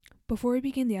Before we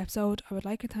begin the episode, I would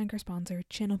like to thank our sponsor,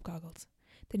 Chin Up Goggles,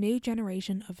 the new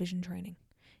generation of vision training.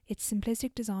 Its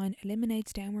simplistic design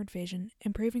eliminates downward vision,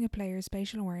 improving a player's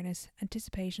spatial awareness,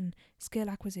 anticipation, skill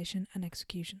acquisition and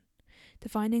execution. The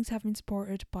findings have been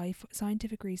supported by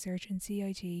scientific research in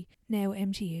CIT, now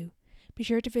MTU. Be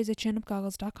sure to visit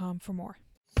chinupgoggles.com for more.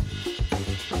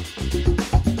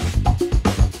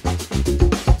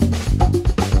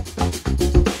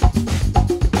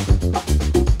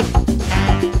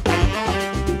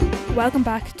 Welcome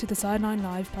back to the Sideline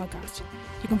Live podcast.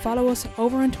 You can follow us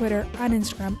over on Twitter and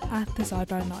Instagram at the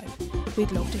Sideline Live.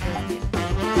 We'd love to hear from you.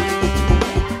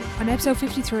 On episode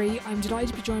 53, I'm delighted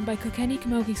to be joined by Kilkenny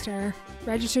Camogie star,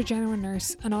 registered general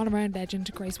nurse and all-around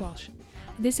legend Grace Walsh.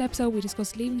 In this episode we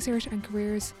discuss leaving cert and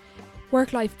careers,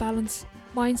 work-life balance,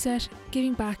 mindset,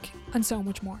 giving back and so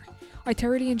much more. I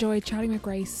thoroughly enjoyed chatting with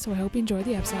Grace, so I hope you enjoy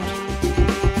the episode.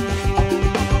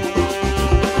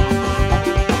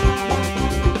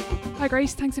 Hi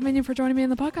Grace, thanks a million for joining me on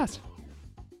the podcast.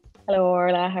 Hello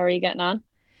Orla, how are you getting on?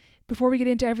 Before we get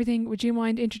into everything, would you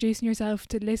mind introducing yourself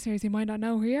to the listeners who might not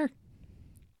know who you are?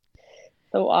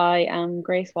 So I am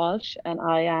Grace Walsh and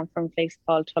I am from a place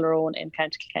called Tullaroan in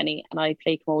County Kilkenny, and I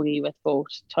play camogie with both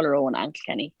Tullaroan and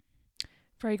Kilkenny.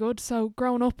 Very good. So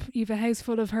growing up, you've a house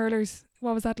full of hurlers.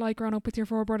 What was that like growing up with your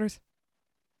four brothers?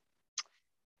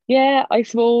 Yeah, I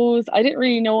suppose I didn't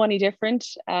really know any different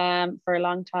for a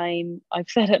long time. I've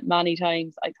said it many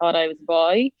times, I thought I was a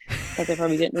boy because I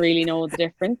probably didn't really know the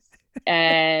difference.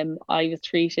 I was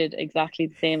treated exactly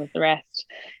the same as the rest.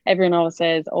 Everyone always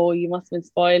says, oh, you must have been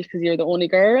spoiled because you're the only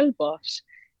girl, but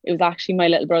it was actually my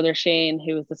little brother Shane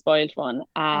who was the spoiled one.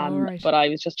 Right. But I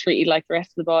was just treated like the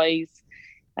rest of the boys.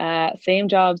 Same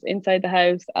jobs inside the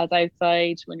house as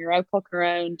outside. When you're out poking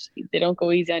around, they don't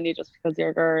go easy on you just because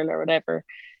you're a girl or whatever.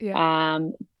 Yeah.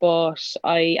 But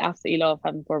I absolutely love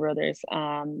having four brothers.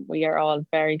 We are all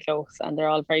very close and they're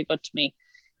all very good to me.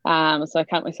 So I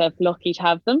count myself lucky to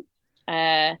have them.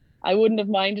 I wouldn't have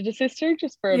minded a sister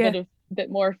just for a bit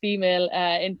more female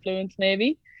influence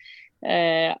maybe.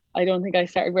 I don't think I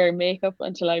started wearing makeup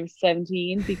until I was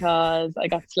 17 because I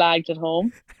got slagged at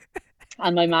home.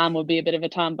 And my mom would be a bit of a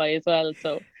tomboy as well.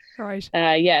 So, Right.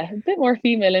 a bit more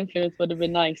female influence would have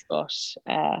been nice. But,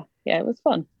 it was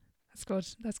fun.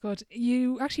 That's good.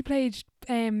 You actually played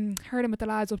hurling with the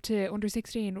lads up to under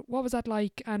 16. What was that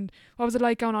like? And what was it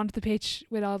like going onto the pitch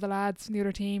with all the lads from the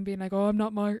other team being like, oh, I'm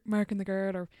not marking the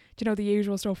girl, or, do you know, the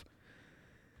usual stuff?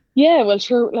 Yeah, well,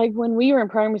 sure. Like when we were in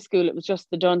primary school, it was just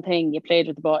the done thing. You played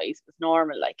with the boys. It was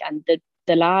normal. Like, and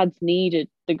the lads needed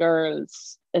the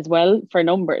girls as well for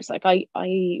numbers. Like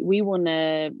we won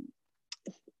a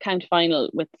county final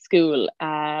with the school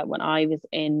when I was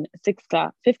in fifth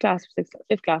class,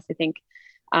 I think.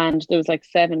 And there was like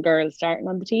 7 girls starting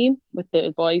on the team with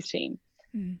the boys team.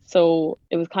 So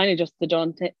it was kind of just the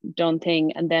done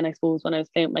thing. And then I suppose when I was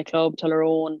playing with my club,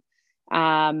 Tullaroan,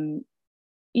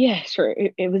 sure,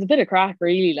 it was a bit of crack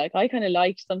really. Like I kind of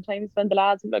liked sometimes when the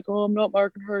lads would be like, oh, I'm not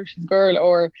marking her, she's a girl,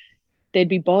 or they'd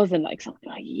be buzzing like something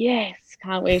like, yes,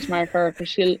 can't wait to mark her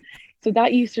because so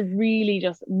that used to really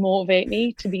just motivate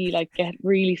me to be like, get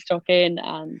really stuck in.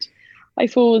 And I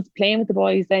suppose playing with the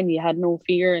boys then you had no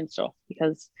fear and stuff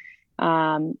because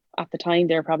at the time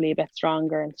they were probably a bit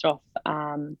stronger and stuff.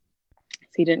 So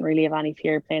you didn't really have any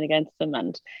fear playing against them,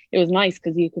 and it was nice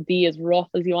because you could be as rough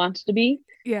as you wanted to be.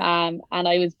 And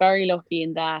I was very lucky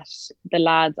in that the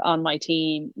lads on my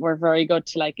team were very good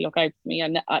to like look out for me.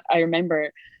 And I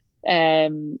remember a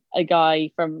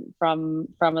guy from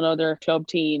another club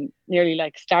team nearly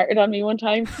like started on me one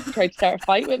time, tried to start a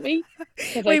fight with me.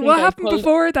 Wait, what happened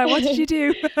before that? What did you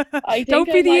do?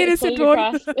 Don't be the innocent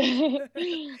one.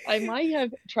 I might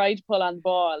have tried to pull on the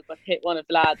ball but hit one of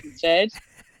the lads instead.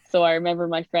 So I remember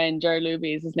my friend Ger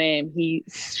Luby is his name. He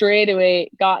straight away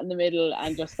got in the middle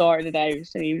and just sorted it out.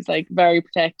 And he was like very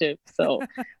protective. So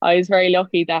I was very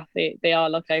lucky that they all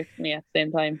looked out for me at the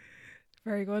same time.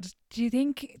 Very good. Do you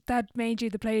think that made you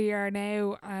the player you are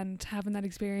now, and having that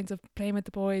experience of playing with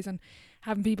the boys and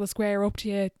having people square up to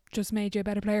you just made you a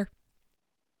better player?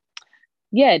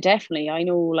 Yeah, definitely. I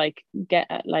know like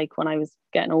when I was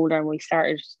getting older and we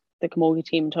started the camogie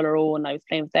team in Tullaroan and I was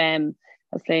playing with them.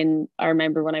 I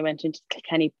remember when I went into the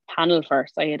Kilkenny panel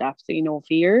first, I had absolutely no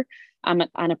fear. And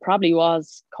it probably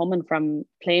was coming from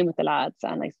playing with the lads.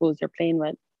 And I suppose you're playing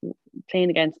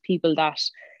against people that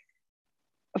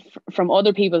from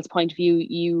other people's point of view,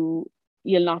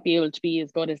 you'll not be able to be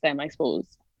as good as them, I suppose.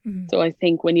 Mm-hmm. So I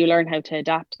think when you learn how to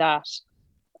adapt that,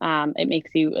 it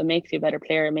makes you a better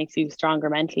player. It makes you stronger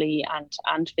mentally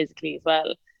and physically as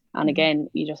well. And again,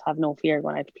 you just have no fear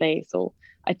going out to play. So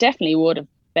I definitely would have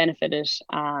benefited.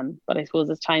 But I suppose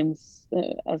as times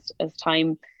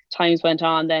went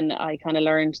on, then I kind of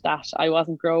learned that I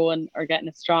wasn't growing or getting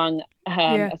as strong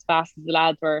Yeah. as fast as the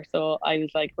lads were. So I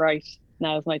was like, right,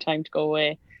 now's my time to go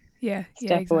away, Yeah. Yeah.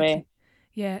 step Exactly. away.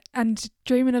 Yeah. And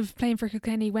dreaming of playing for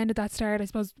Kilkenny, when did that start? I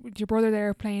suppose with your brother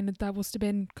there playing, that must have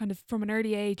been kind of from an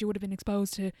early age. You would have been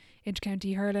exposed to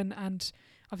intercounty hurling, and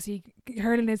obviously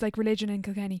hurling is like religion in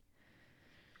Kilkenny.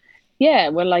 Yeah,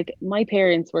 well, like my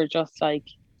parents were just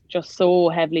so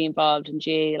heavily involved in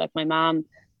GA. Like my mom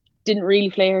didn't really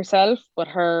play herself, but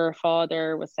her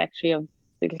father was secretary of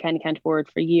the Kilkenny County Board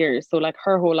for years. So like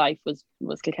her whole life was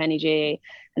Kilkenny GA.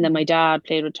 And then my Mm. dad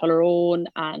played with Tullaroan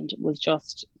and was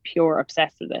just pure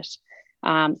obsessed with it.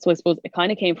 So I suppose it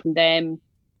kind of came from them.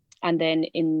 And then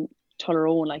in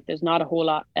Tullaroan, like there's not a whole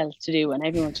lot else to do and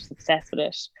everyone's just obsessed with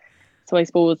it. So I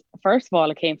suppose first of all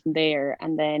it came from there,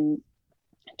 and then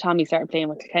Tommy started playing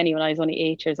with Kilkenny when I was only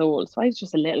 8 years old. So I was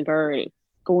just a little girl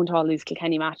going to all these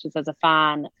Kilkenny matches as a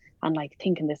fan and like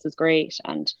thinking this was great.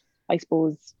 And I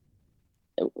suppose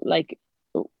like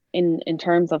in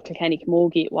terms of Kilkenny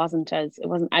Camogie, it wasn't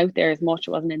out there as much.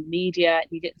 It wasn't in the media.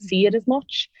 You didn't see it Mm-hmm. as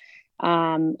much.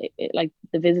 Like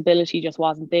the visibility just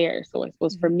wasn't there. So I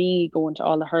suppose for Mm-hmm. me going to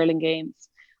all the hurling games,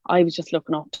 I was just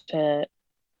looking up to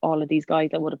all of these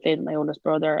guys that would have played with my oldest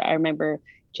brother. I remember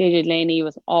JJ Delaney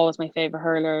was always my favorite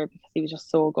hurler because he was just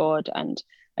so good. And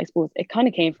I suppose it kind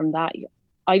of came from that.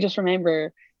 I just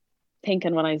remember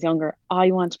thinking when I was younger,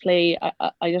 I want to play.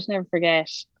 I just never forget.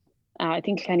 I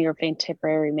think Kenny were playing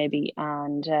Tipperary maybe,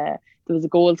 and there was a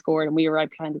goal scored, and we were right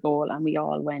behind the goal, and we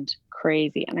all went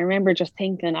crazy. And I remember just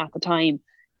thinking at the time,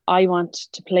 I want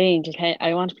to play in Kilkenny.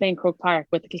 I want to play in Croke Park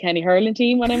with the Kilkenny hurling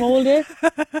team when I'm older.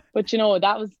 But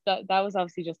that was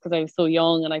obviously just because I was so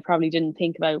young and I probably didn't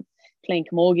think about playing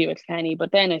camogie with Kenny.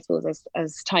 But then I suppose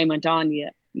as time went on, you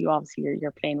obviously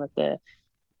you're playing with the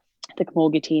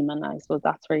camogie team, and I suppose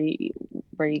that's where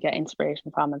you get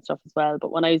inspiration from and stuff as well.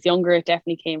 But when I was younger, it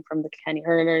definitely came from the Kilkenny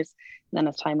hurlers. And then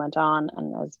as time went on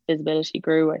and as visibility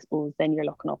grew, I suppose then you're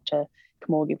looking up to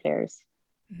camogie players.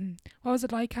 Mm-hmm. What was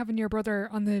it like having your brother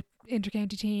on the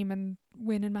intercounty team and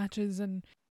winning matches and?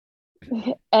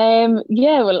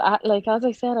 Yeah, well, like as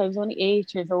I said, I was only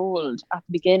 8 years old at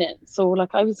the beginning, so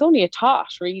like I was only a tot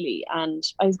really, and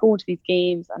I was going to these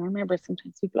games, and I remember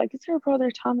sometimes people like, "Is your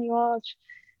brother Tommy Walsh?"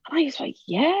 And I was like,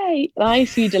 "Yeah," and I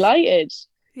used to be delighted.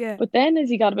 Yeah. But then as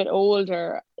you got a bit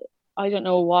older, I don't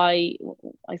know why.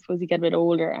 I suppose you get a bit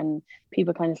older and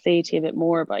people kind of say to you a bit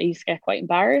more, but I used to get quite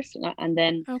embarrassed, and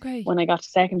then Okay. when I got to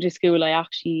secondary school, I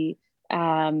actually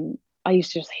I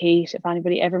used to just hate if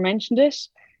anybody ever mentioned it.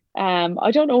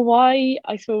 I don't know why.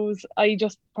 I suppose I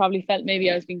just probably felt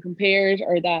maybe I was being compared,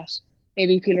 or that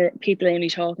maybe people are only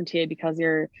talking to you because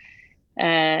you're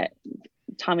uh,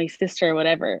 Tommy's sister or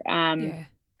whatever. Yeah.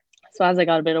 So as I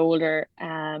got a bit older,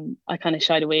 I kind of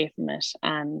shied away from it,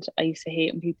 and I used to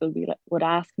hate when people would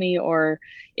ask me, or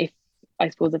if I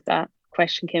suppose if that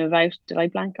question came about. Did I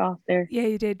blank off there? Yeah,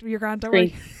 you did. You're grand. Don't worry.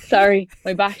 Screen. Sorry,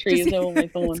 my battery Just is low on my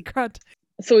it's phone. grand.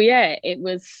 So yeah, it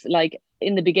was like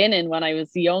in the beginning when I was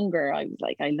younger, I was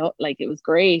like, I know, like it was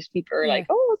great. People were like,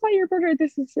 Yeah. "Oh, is that your brother?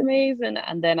 This is amazing."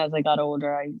 And then as I got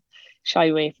older, I shy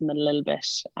away from it a little bit.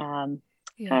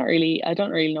 Yeah. I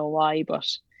don't really know why, but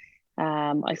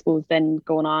I suppose then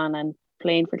going on and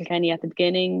playing for Kilkenny at the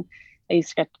beginning, I used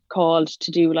to get called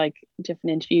to do like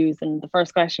different interviews, and the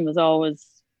first question was always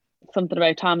something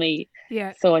about Tommy.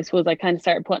 Yeah. So I suppose I kind of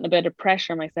started putting a bit of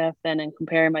pressure on myself then and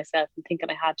comparing myself and thinking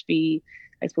I had to be,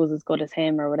 I suppose, as good as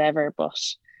him or whatever. But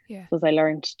I Yeah. suppose I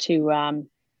learned to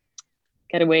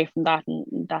get away from that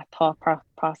and that thought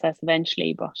process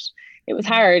eventually. But it was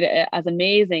Mm-hmm. hard, as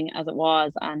amazing as it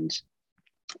was, and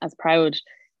as proud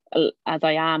as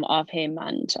I am of him.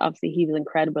 And obviously he was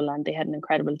incredible and they had an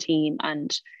incredible team.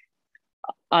 And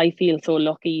I feel so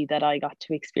lucky that I got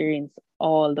to experience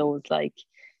all those like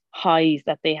highs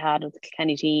that they had with the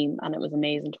Kilkenny team, and it was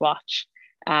amazing to watch.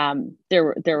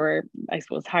 There were I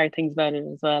suppose hard things about it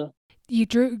as well. You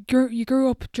grew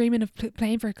up dreaming of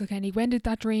playing for Kilkenny. When did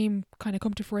that dream kind of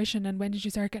come to fruition, and when did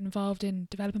you start getting involved in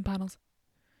development panels?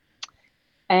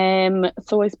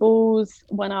 So I suppose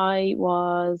when I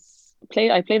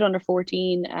played under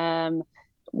 14.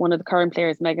 One of the current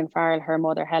players, Megan Farrell, her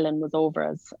mother Helen was over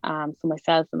us. So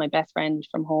myself and my best friend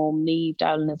from home, Neve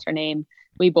Dowling is her name.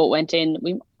 We both went in.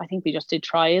 I think we just did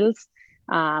trials,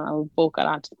 and we both got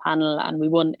onto the panel, and we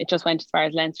won. It just went as far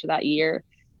as Leinster that year.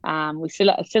 We still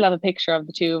have a picture of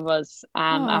the two of us. Oh.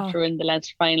 After winning the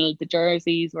Leinster final, the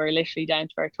jerseys were literally down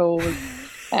to our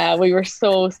toes. We were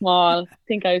so small. I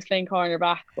think I was playing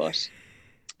cornerback, but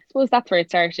I suppose that's where it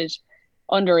started.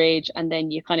 underage, and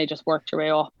then you kind of just worked your way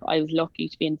up. I was lucky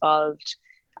to be involved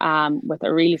with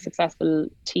a really successful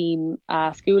team,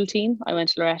 school team. I went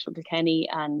to Loreto with Kilkenny,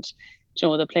 and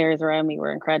the players around me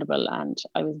were incredible, and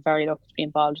I was very lucky to be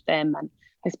involved with them. And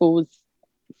I suppose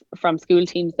from school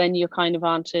teams, then you're kind of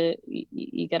on to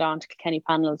you get on to Kilkenny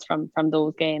panels from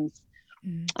those games.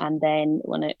 And then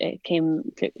when it came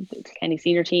to the Kilkenny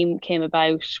senior team came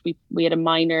about, we had a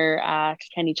minor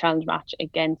Kilkenny challenge match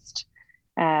against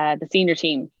the senior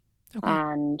team. Okay.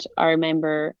 And I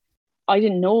remember I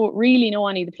didn't really know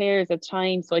any of the players at the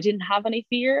time, so I didn't have any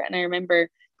fear. And I remember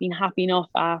being happy enough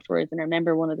afterwards. And I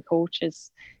remember one of the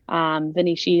coaches,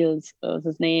 Vinny Shields was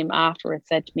his name, afterwards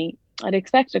said to me, "I'd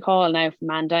expect a call now from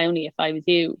Man Downey if I was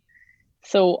you."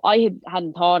 So I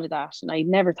hadn't thought of that, and I'd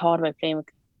never thought about playing with,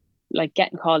 like,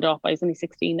 getting called up. I was only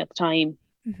 16 at the time,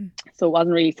 so it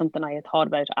wasn't really something I had thought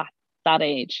about at that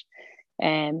age.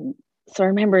 So I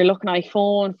remember looking at my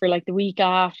phone for like the week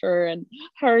after and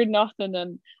heard nothing,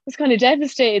 and I was kind of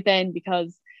devastated then,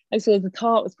 because I suppose the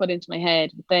thought was put into my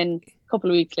head. But then a couple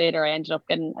of weeks later, I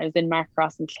was in Mark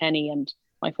Cross in Kilkenny, and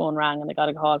my phone rang and I got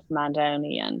a call from Man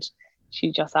Downey, and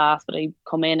she just asked would I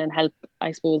come in and help,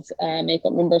 I suppose, make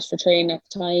up numbers for training at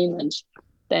the time. And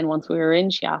then once we were in,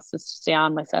 she asked us to stay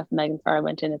on. Myself and Megan Farr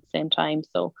went in at the same time.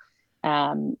 So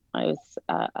I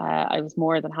was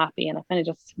more than happy, and I kind of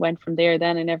just went from there.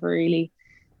 Then I never really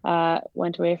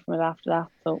went away from it after that.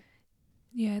 So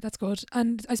yeah, that's good.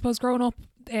 And I suppose growing up,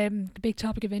 the big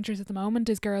topic of interest at the moment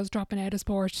is girls dropping out of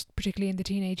sport, particularly in the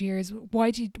teenage years.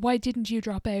 Why didn't you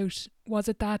drop out? Was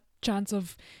it that chance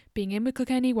of being in with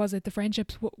Kilkenny? Was it the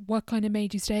friendships? What kind of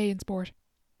made you stay in sport?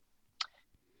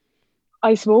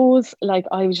 I suppose, like,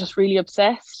 I was just really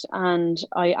obsessed, and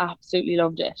I absolutely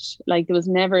loved it. Like, there was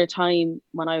never a time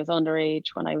when I was underage,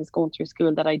 when I was going through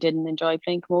school, that I didn't enjoy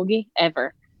playing camogie,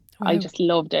 ever. Wow. I just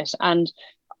loved it. And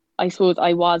I suppose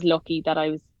I was lucky that I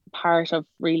was part of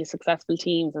really successful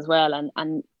teams as well.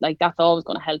 And like, that's always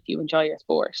going to help you enjoy your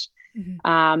sport.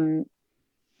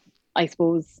 I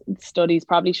suppose studies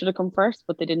probably should have come first,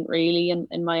 but they didn't really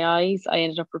in my eyes. I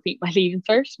ended up repeating my leaving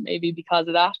cert, maybe because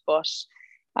of that. But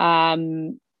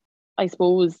I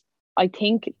suppose I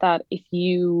think that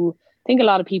a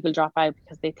lot of people drop out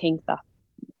because they think that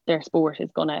their sport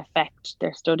is going to affect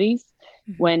their studies,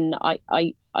 when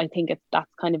I think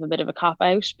that's kind of a bit of a cop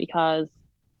out, because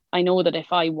I know that if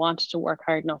I wanted to work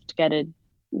hard enough to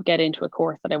get into a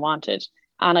course that I wanted,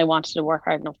 and I wanted to work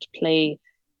hard enough to play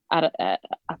at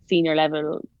senior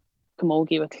level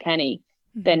camogie with Kilkenny,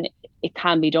 then it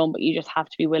can be done, but you just have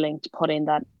to be willing to put in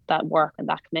that work and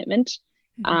that commitment.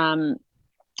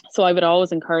 So I would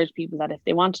always encourage people that if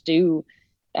they want to do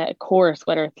a course,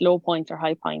 whether it's low points or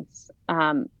high points,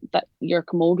 that your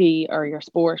camogie or your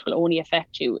sport will only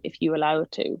affect you if you allow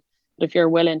it to. But if you're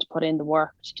willing to put in the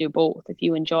work to do both, if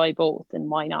you enjoy both, then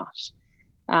why not?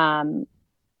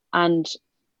 And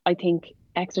I think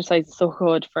exercise is so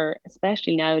good for,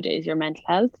 especially nowadays, your mental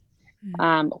health.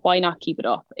 Why not keep it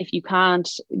up? If you can't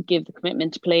give the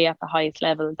commitment to play at the highest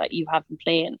level that you have been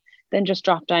playing, then just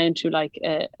drop down to like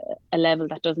a level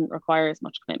that doesn't require as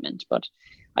much commitment. But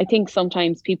I think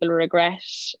sometimes people regret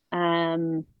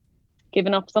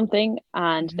giving up something,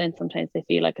 and then sometimes they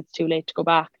feel like it's too late to go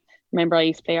back. Remember, I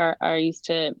used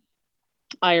to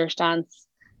Irish dance,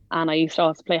 and I used to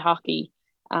also play hockey,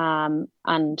 and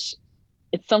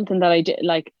it's something that I did.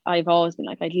 Like, I've always been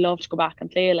like, I'd love to go back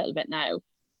and play a little bit now.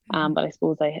 But I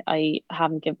suppose I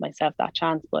haven't given myself that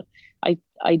chance. But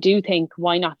I do think,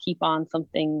 why not keep on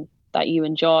something that you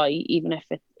enjoy, even if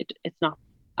it's not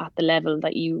at the level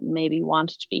that you maybe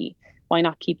want it to be? Why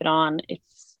not keep it on?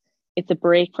 It's a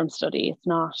break from study. It's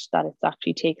not that it's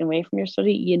actually taken away from your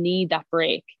study. You need that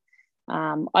break.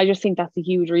 I just think that's a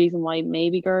huge reason why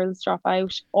maybe girls drop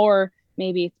out, or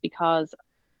maybe it's because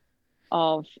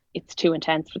of it's too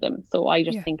intense for them. So I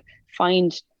just think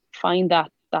find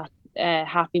that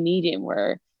happy medium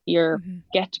where you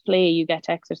get to play, you get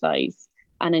to exercise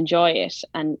and enjoy it,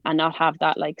 and not have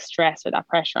that like stress or that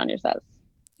pressure on yourself.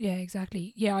 Yeah,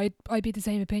 exactly. Yeah, I'd be the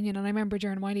same opinion. And I remember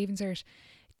during my leaving cert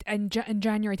in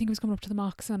January, I think it was coming up to the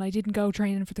mocks, and I didn't go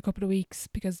training for the couple of weeks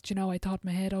because, I thought in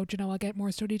my head, I'll get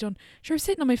more study done. Sure,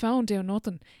 sitting on my phone doing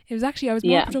nothing. It was actually, I was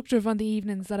more productive on the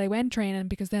evenings that I went training,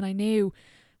 because then I knew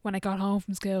when I got home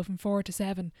from school from 4 to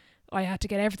 7, I had to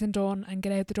get everything done and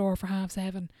get out the door for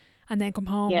 7:30 and then come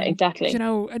home. Yeah, exactly.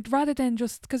 And rather than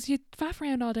just, because you faff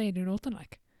around all day and do nothing,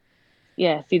 like.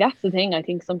 Yeah, see, that's the thing. I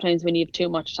think sometimes when you have too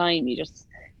much time, you just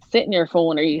sit in your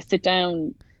phone, or you sit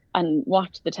down and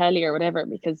watch the telly or whatever,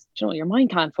 because your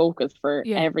mind can't focus for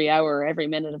every hour, every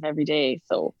minute of every day.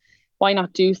 So why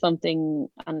not do something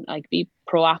and like be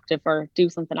proactive, or do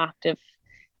something active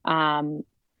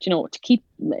To keep,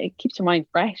 it keeps your mind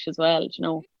fresh as well.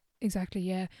 Exactly,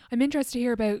 yeah. I'm interested to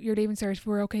hear about your leaving cert if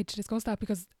we're okay to discuss that,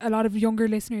 because a lot of younger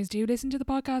listeners do listen to the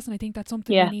podcast, and I think that's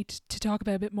something we Yeah. need to talk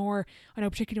about a bit more. I know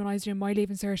particularly when I was doing my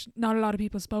leaving cert, not a lot of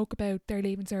people spoke about their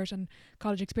leaving cert and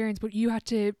college experience, but you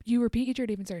repeated your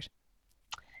leaving cert.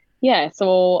 Yeah,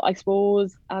 so I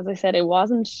suppose, as I said, I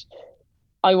wasn't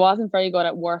very good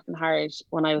at working hard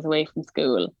when I was away from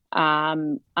school.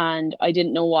 And I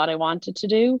didn't know what I wanted to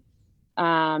do.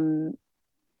 Um,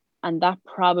 and that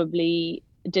probably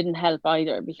didn't help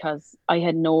either, because I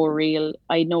had no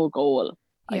goal,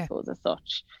 I Yeah. suppose, as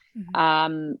such.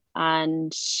 Mm-hmm.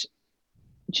 And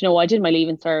I did my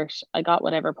leaving cert, I got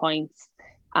whatever points,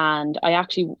 and I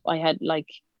had like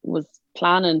was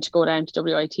planning to go down to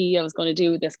WIT. I was going to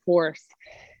do this course,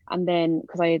 and then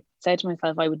because I had said to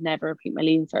myself I would never repeat my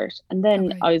leaving cert, and then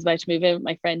Okay. I was about to move in with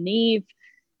my friend Neve.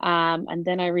 And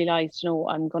then I realized,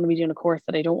 I'm going to be doing a course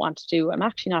that I don't want to do. I'm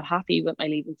actually not happy with my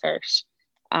leaving cert.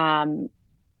 Um,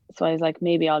 so I was like,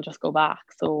 maybe I'll just go back.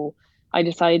 So I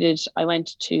decided, I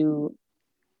went to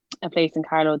a place in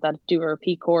Carlow that do a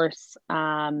repeat course.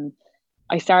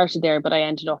 I started there, but I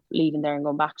ended up leaving there and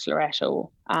going back to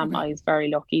Loretto. Okay. I was very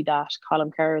lucky that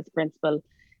Colin Kerr was the principal,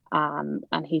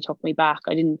 and he took me back.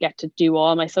 I didn't get to do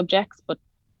all my subjects, but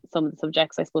some of the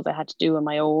subjects I suppose I had to do on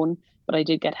my own, but I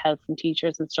did get help from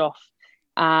teachers and stuff.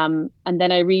 And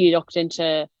then I really looked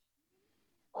into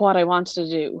what I wanted to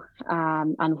do,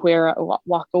 and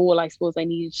what goal I suppose I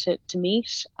needed to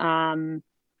meet.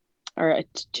 Or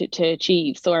to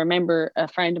achieve. So I remember a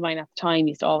friend of mine at the time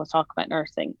used to always talk about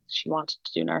nursing. She wanted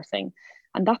to do nursing.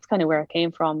 And that's kind of where it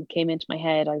came from, came into my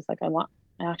head. I was like, I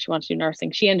actually want to do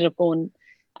nursing. She ended up going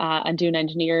and doing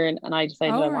engineering, and I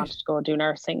decided All I right. wanted to go do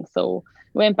nursing. So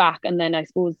I went back, and then I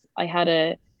suppose I had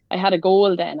a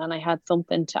goal then, and I had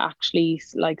something to actually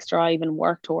like strive and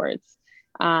work towards.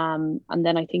 And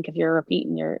then I think if you're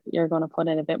repeating, you're going to put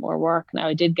in a bit more work. Now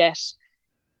I did get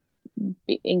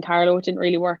in Carlo, it didn't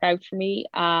really work out for me.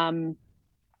 I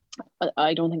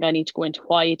don't think I need to go into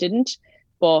why it didn't,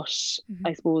 but Mm-hmm.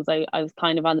 I suppose I was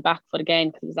kind of on the back foot again,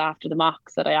 because it was after the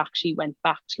mocks that I actually went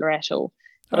back to Loretto.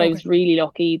 But Oh, I was okay. really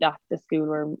lucky that the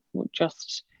school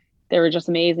they were just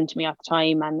amazing to me at the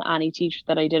time. And any teacher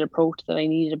that I did approach that I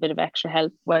needed a bit of extra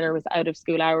help, whether it was out of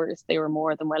school hours, they were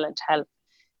more than willing to help.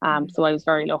 Mm-hmm. So I was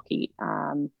very lucky.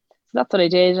 So that's what I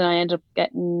did, and I ended up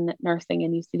getting nursing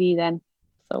in UCD then.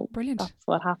 So Brilliant. that's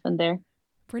what happened there.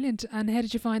 Brilliant. And how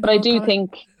did you find But the I whole do college?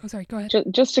 think, Oh, sorry. Go ahead.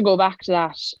 just to go back to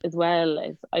that as well,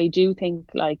 is I do think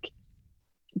like,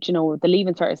 the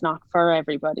leaving cert is not for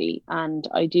everybody. And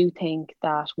I do think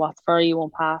that what's for you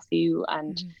won't pass you.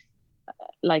 And Mm-hmm.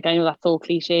 like, I know that's so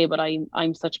cliche, but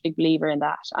I'm such a big believer in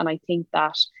that. And I think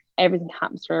that everything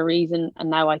happens for a reason. And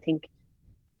now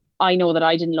I know that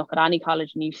I didn't look at any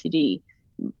college in UCD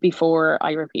before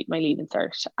I repeat my leaving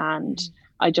cert. And Mm-hmm.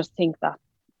 I just think that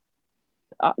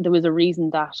there was a reason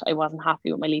that I wasn't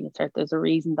happy with my leaving cert. There's a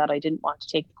reason that I didn't want to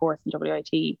take the course in WIT.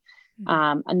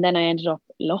 Mm-hmm. And then I ended up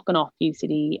looking up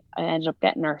UCD. I ended up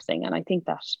getting nursing, and I think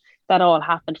that all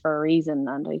happened for a reason.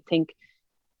 And I think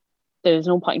there's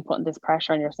no point in putting this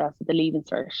pressure on yourself with the leaving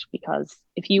cert, because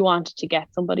if you wanted to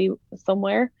get somebody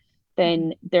somewhere, Mm-hmm.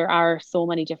 then there are so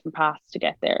many different paths to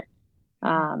get there.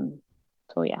 Mm-hmm. Um,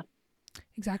 so yeah,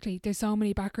 Exactly. There's so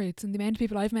many back routes, and the amount of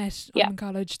people I've met yeah, in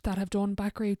college that have done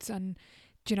back routes, and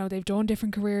they've done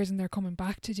different careers and they're coming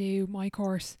back to do my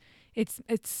course. It's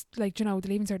like, the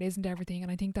leaving cert isn't everything,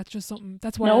 and I think that's just something.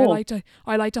 That's why no,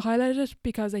 I like to highlight it,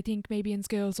 because I think maybe in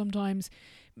school sometimes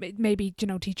maybe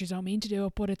teachers don't mean to do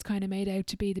it, but it's kind of made out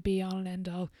to be the be all and end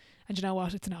all, and you know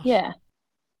what, it's not. yeah.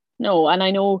 No, and I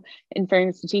know, in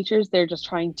fairness to teachers, they're just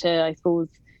trying to, I suppose,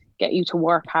 get you to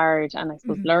work hard, and I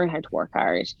suppose Mm-hmm. learn how to work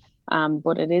hard.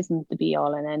 But it isn't the be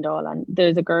all and end all. And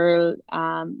there's a girl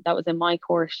that was in my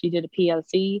course. She did a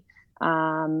PLC.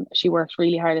 She worked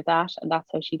really hard at that, and that's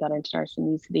how she got into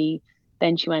nursing UCD.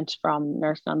 Then she went from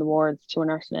nursing on the wards to a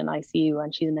nursing in ICU,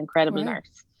 and she's an incredible Wow.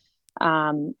 nurse.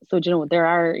 So there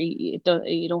are, you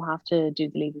don't have to do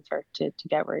the leaving cert to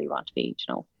get where you want to be.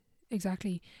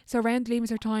 Exactly. So around leaving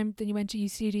cert time, then you went to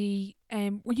UCD.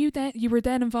 Were you then? You were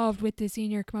then involved with the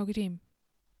senior camogie team.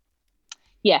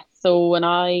 Yeah. So when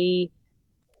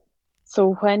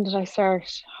did I start?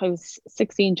 I was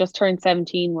 16, just turned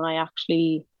 17 when I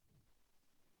actually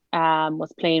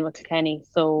was playing with Kilkenny.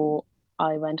 So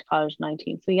I went to college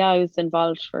 19. So yeah, I was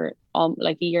involved for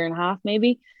like a year and a half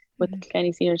maybe with the Mm-hmm.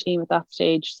 Kilkenny senior team at that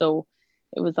stage. So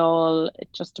it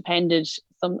just depended.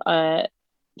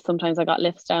 Sometimes I got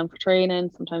lifts down for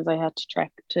training, sometimes I had to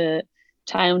trek to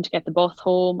town to get the bus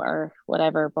home or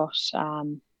whatever. But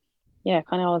yeah,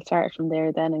 kind of all started from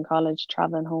there then in college,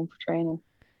 traveling home for training.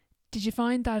 Did you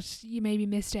find that you maybe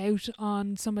missed out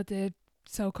on some of the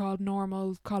so-called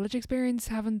normal college experience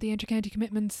having the intercounty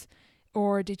commitments,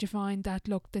 or did you find that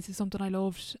look, this is something I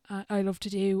love to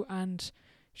do, and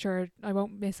sure I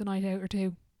won't miss a night out or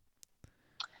two?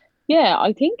 Yeah,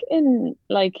 I think in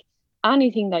like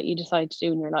anything that you decide to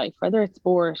do in your life, whether it's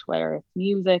sport, whether it's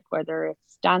music, whether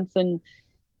it's dancing,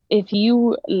 if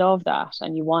you love that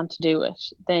and you want to do it,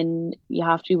 then you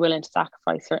have to be willing to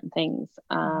sacrifice certain things.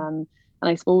 Mm-hmm. And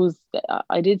I suppose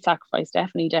I did sacrifice,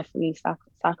 definitely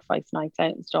sacrifice nights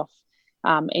out and stuff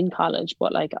in college.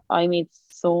 But like I made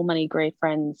so many great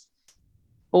friends,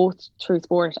 both through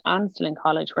sport and still in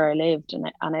college where I lived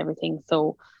and everything.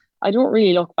 So I don't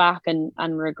really look back and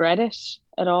regret it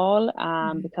at all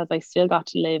Mm-hmm. because I still got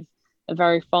to live a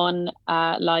very fun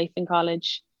life in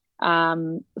college.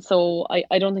 So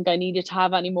I don't think I needed to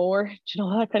have any more, you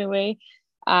know, that kind of way.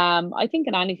 I think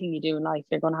in anything you do in life,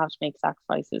 you're going to have to make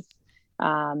sacrifices.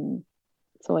 Um,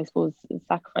 so I suppose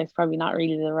sacrifice probably not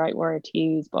really the right word to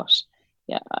use, but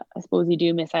yeah, I suppose you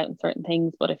do miss out on certain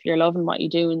things. But if you're loving what you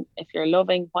do, and if you're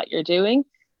loving what you're doing,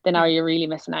 then are Yeah. you really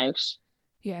missing out?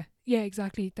 Yeah, yeah,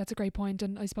 exactly. That's a great point.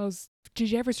 And I suppose,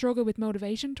 did you ever struggle with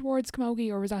motivation towards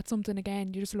camogie, or was that something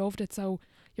again you just loved it, so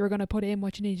you were going to put in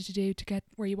what you needed to do to get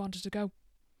where you wanted to go?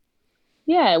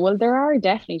 Yeah, well, there are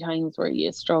definitely times where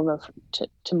you struggle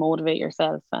to motivate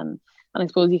yourself, and I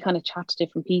suppose you kind of chat to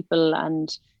different people, and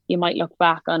you might look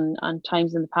back on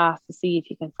times in the past to see if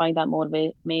you can find that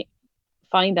motivation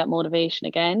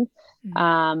again.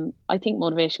 Mm-hmm. I think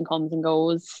motivation comes and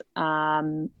goes.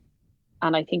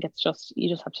 And I think it's just you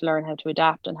just have to learn how to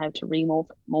adapt and how to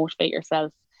motivate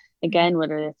yourself. Mm-hmm. Again,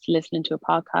 whether it's listening to a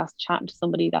podcast, chatting to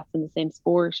somebody that's in the same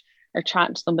sport, or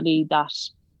chatting to somebody that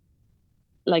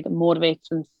like motivates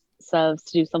themselves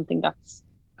to do something that's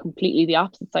completely the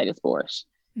opposite side of sport.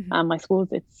 Mm-hmm. I suppose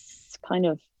it's kind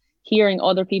of hearing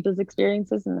other people's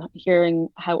experiences and hearing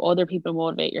how other people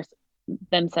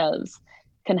themselves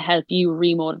can help you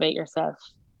remotivate yourself,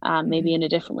 Mm-hmm. maybe in a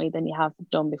different way than you have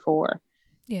done before.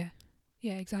 Yeah.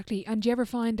 Yeah, exactly. And do you ever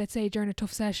find, let's say, during a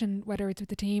tough session, whether it's with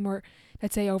the team or,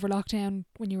 let's say, over lockdown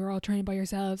when you were all training by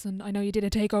yourselves, and I know you did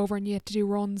a takeover and you had to do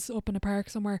runs up in a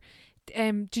park somewhere,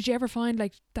 did you ever find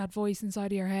like that voice inside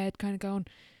of your head kind of going,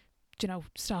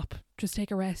 stop, just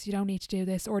take a rest, you don't need to do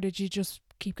this, or did you just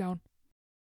keep going?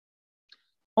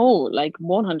 Oh, like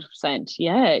 100%.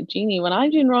 Yeah, Jeannie, when I'm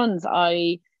doing runs,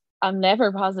 I'm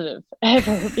never positive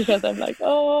ever because I'm like,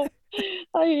 oh,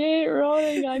 I hate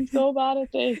running. I'm so bad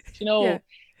at this, you Yeah.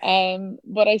 know.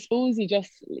 But I suppose you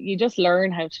just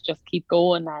learn how to just keep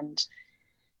going and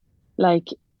like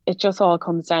it just all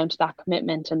comes down to that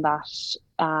commitment and that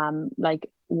like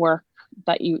work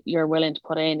that you're willing to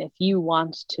put in. If you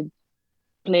want to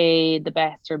play the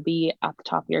best or be at the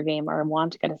top of your game or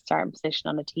want to get a starting position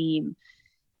on a team,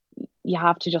 you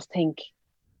have to just think,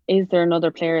 is there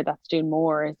another player that's doing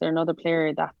more? Is there another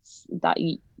player that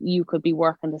you could be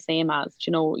working the same as?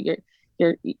 You know, you're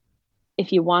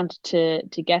if you want to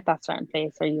get that certain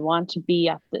place or you want to be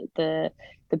at the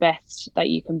best that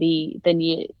you can be, then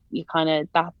you kind of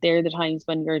that they're the times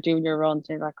when you're doing your runs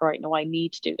and you're like, right, no, I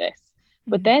need to do this.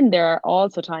 But Mm-hmm. then there are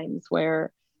also times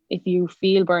where if you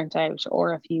feel burnt out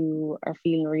or if you are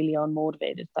feeling really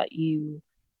unmotivated, that you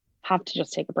have to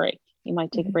just take a break. You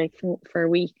might take a Mm-hmm. break for a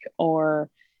week or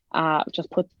just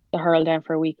put the hurl down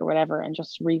for a week or whatever and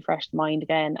just refresh the mind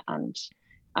again and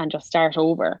just start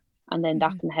over. And then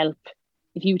that Mm-hmm. can help.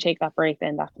 If you take that break,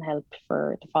 then that can help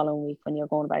for the following week when you're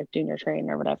going about doing your training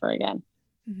or whatever again.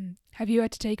 Mm-hmm. Have you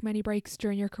had to take many breaks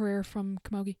during your career from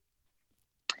camogie?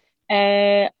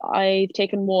 I've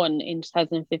taken one in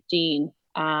 2015.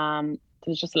 There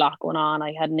was just a lot going on.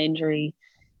 I had an injury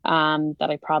that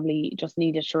I probably just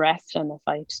needed to rest, and if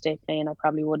I had stayed playing, I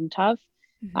probably wouldn't have.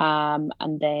 Mm-hmm.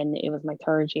 And then it was my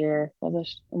third year, was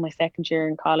it? My second year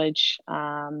in college.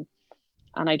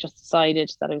 And I just decided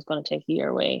that I was going to take the year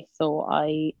away. So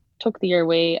I took the year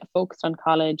away, focused on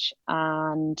college,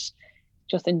 and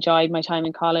just enjoyed my time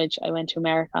in college. I went to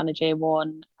America on a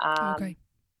J1. Okay.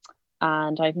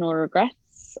 And I've no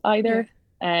regrets Yeah. either.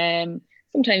 Um,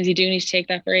 Sometimes you do need to take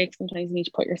that break. Sometimes you need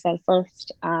to put yourself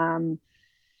first. And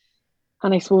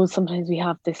I suppose sometimes we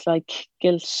have this like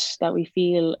guilt that we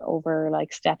feel over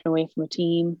like stepping away from a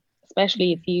team,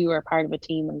 especially Mm-hmm. if you are part of a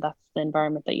team and that's the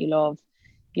environment that you love.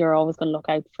 You're always going to look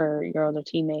out for your other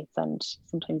teammates, and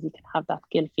sometimes you can have that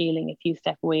guilt feeling if you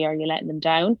step away. Are you letting them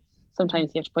down? Mm-hmm.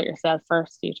 Sometimes you have to put yourself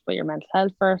first. You have to put your mental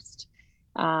health first.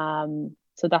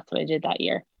 So that's what I did that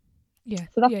year. Yeah.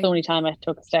 So that's Yeah. the only time I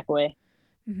took a step away.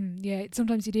 Mm-hmm. Yeah.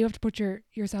 Sometimes you do have to put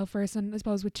yourself first, and I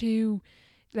suppose with two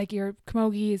like your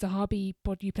camogie is a hobby,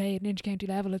 but you play at an inter-county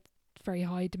level, it's very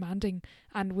high demanding.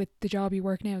 And with the job you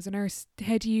work now as a nurse,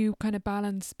 how do you kind of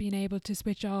balance being able to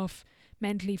switch off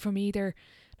mentally from either,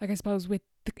 like I suppose with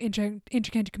the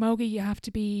inter-county camogie, you have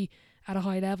to be at a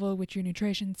high level with your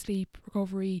nutrition, sleep,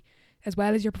 recovery, as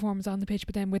well as your performance on the pitch.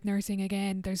 But then with nursing,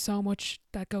 again, there's so much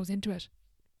that goes into it.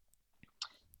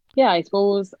 Yeah, I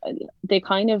suppose they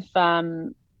kind of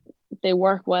they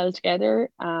work well together.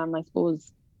 I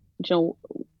suppose, you know,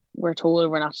 we're told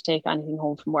we're not to take anything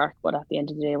home from work, but at the end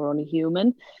of the day, we're only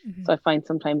human. Mm-hmm. So I find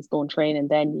sometimes going training,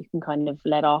 then you can kind of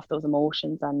let off those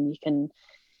emotions, and you can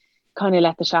kind of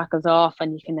let the shackles off,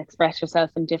 and you can express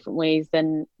yourself in different ways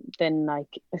than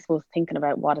like, I suppose, thinking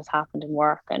about what has happened in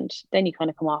work. And then you kind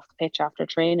of come off the pitch after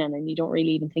training and you don't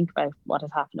really even think about what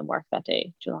has happened in work that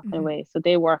day, you know, that kind of way. So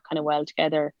they work kind of well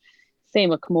together. Same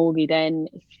with camogie. Then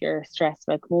if you're stressed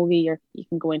about camogie, you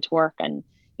can go into work and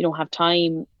you don't have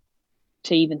time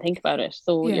to even think about it.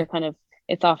 So Yeah. you're kind of,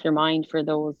 it's off your mind for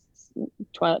those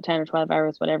 10 or 12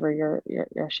 hours, whatever your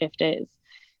shift is.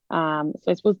 So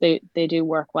I suppose they do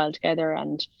work well together,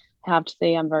 and I have to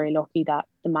say I'm very lucky that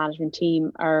the management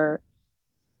team they're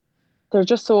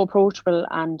just so approachable,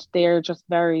 and they're just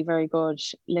very, very good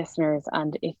listeners.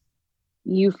 And if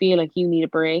you feel like you need a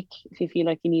break, if you feel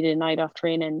like you need a night off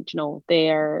training, you know,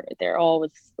 they're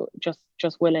always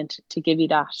just willing to give you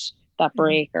that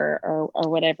break or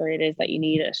whatever it is that you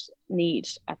need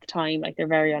at the time. Like, they're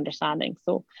very understanding.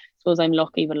 So I suppose I'm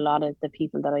lucky with a lot of the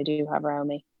people that I do have around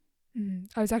me.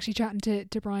 I was actually chatting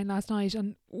to Brian last night,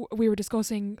 and we were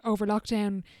discussing over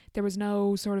lockdown there was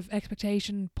no sort of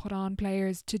expectation put on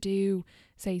players to do,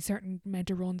 say, certain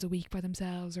amount of runs a week by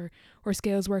themselves or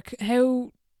skills work.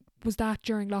 How was that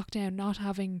during lockdown, not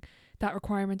having that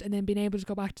requirement and then being able to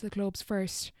go back to the clubs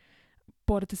first,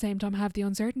 but at the same time have the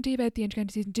uncertainty about the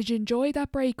inter-county season? Did you enjoy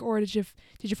that break, or did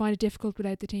you find it difficult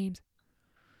without the teams?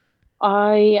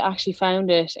 I actually found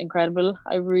it incredible.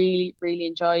 I really, really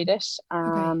enjoyed it.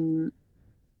 Okay.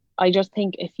 I just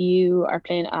think if you are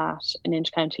playing at an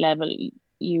inter-county level,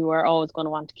 you are always going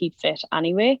to want to keep fit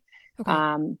anyway. Okay.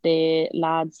 The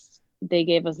lads, they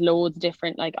gave us loads of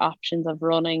different like options of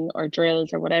running or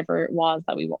drills or whatever it was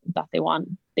that they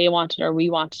wanted or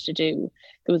we wanted to do.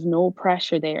 There was no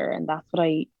pressure there, and that's what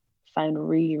I found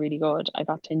really, really good. I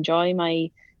got to enjoy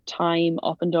my time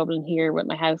up in Dublin here with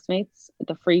my housemates,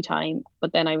 the free time,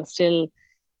 but then I was still,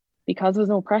 because there was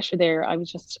no pressure there, I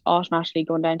was just automatically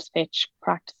going down to the pitch,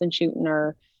 practicing shooting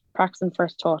or practicing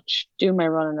first touch, doing my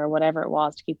running or whatever it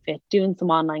was to keep fit, doing some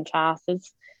online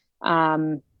classes.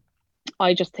 Um,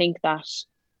 I just think that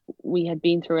we had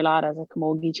been through a lot as a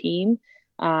camogie team.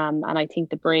 And I think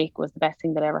the break was the best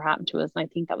thing that ever happened to us. And I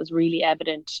think that was really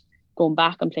evident going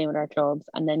back and playing with our clubs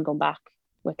and then going back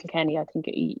with Kilkenny. I think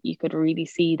you could really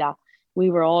see that we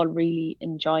were all really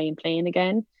enjoying playing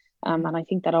again. And I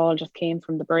think that all just came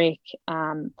from the break.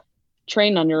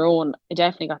 Training on your own, I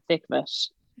definitely got sick of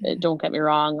it. Don't get me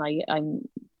wrong.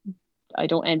 I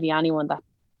don't envy anyone that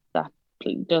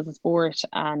does a sport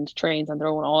and trains on their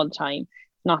own all the time.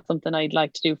 It's not something I'd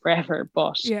like to do forever,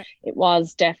 but Yeah. it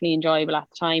was definitely enjoyable at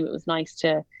the time. It was nice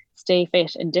to stay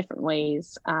fit in different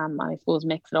ways. And I suppose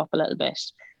mix it up a little bit.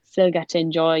 Still get to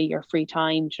enjoy your free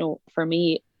time. You know, for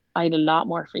me, I had a lot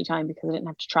more free time because I didn't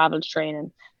have to travel to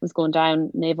training. I was going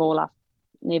down Nave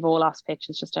Olaf's pitch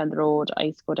is just down the road. I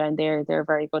used to go down there. They're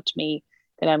very good to me.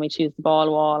 They let me choose the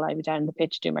ball wall. I'd be down the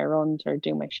pitch, do my runs or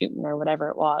do my shooting or whatever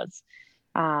it was.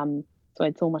 So I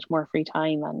had so much more free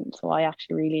time, and so I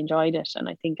actually really enjoyed it. And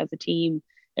I think as a team,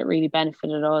 it really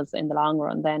benefited us in the long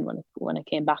run. Then when it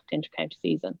came back to inter-county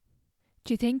season.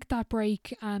 Do you think that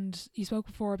break, and you spoke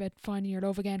before about finding your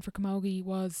love again for camogie,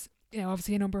 was, you know,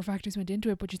 obviously a number of factors went into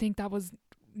it, but do you think that was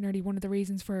nearly one of the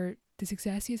reasons for the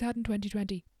success you've had in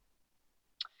 2020?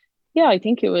 Yeah, I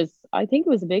think it was. I think it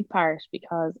was a big part,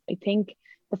 because I think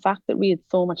the fact that we had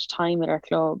so much time at our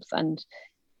clubs, and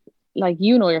like,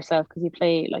 you know yourself, because you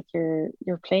play, like, you're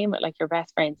playing with like your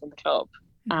best friends in the club,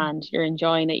 and you're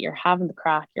enjoying it, you're having the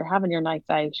crack, you're having your nights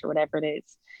out or whatever it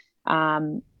is.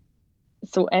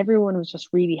 So everyone was just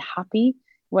really happy,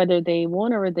 whether they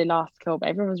won or they lost the club.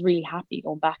 Everyone was really happy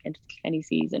going back into the Kenny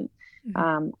season,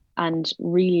 and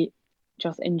really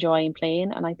just enjoying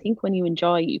playing. And I think when you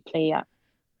enjoy, you play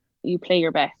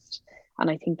your best. And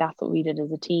I think that's what we did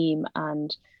as a team.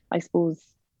 And I suppose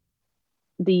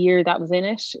the year that was in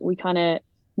it, we kind of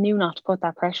knew not to put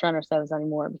that pressure on ourselves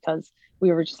anymore, because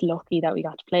we were just lucky that we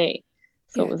got to play.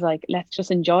 So it Yeah. was like, let's just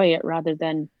enjoy it rather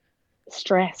than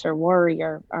stress or worry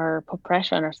or put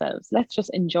pressure on ourselves. Let's just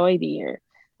enjoy the year.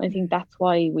 I think that's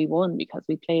why we won, because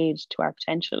we played to our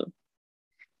potential,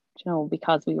 you know,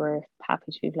 because we were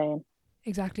happy to be playing.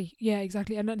 Exactly. Yeah,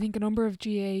 exactly. And I think a number of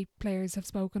GA players have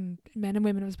spoken, men and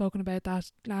women have spoken about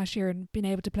that last year, and being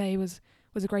able to play was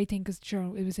a great thing because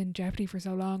sure it was in jeopardy for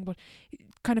so long. But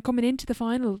kind of coming into the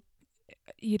final,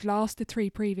 you'd lost the 3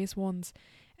 previous ones.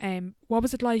 What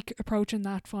was it like approaching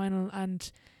that final,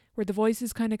 and were the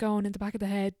voices kind of going in the back of the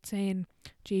head saying,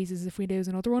 Jesus, if we lose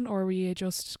another one, or were you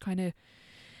just kind of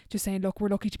just saying, look, we're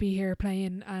lucky to be here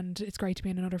playing and it's great to be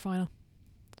in another final?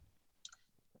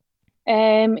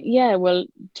 Yeah, well,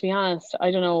 to be honest,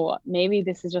 I don't know, maybe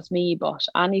this is just me, but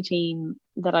any team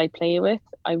that I play with,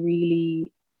 I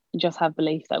really just have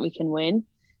belief that we can win.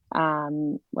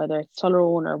 Whether it's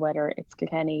Tullaroan or whether it's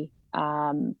Kilkenny.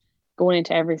 Going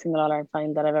into every single All Ireland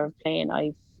final that I've ever played,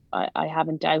 I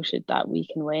haven't doubted that we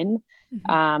can win.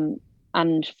 Mm-hmm. Um,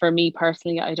 and for me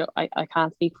personally, I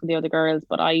can't speak for the other girls,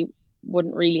 but I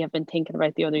wouldn't really have been thinking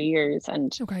about the other years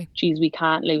and Okay. geez, we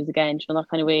can't lose again, you know, that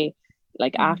kind of way.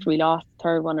 Like Mm-hmm. after we lost the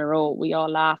third one in a row, we all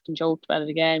laughed and joked about it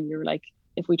again. We were like,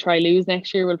 if we try lose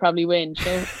next year, we'll probably win.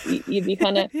 So you'd be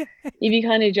kind of, Yeah. you'd be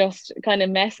kind of just kind of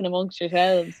messing amongst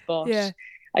yourselves. But Yeah.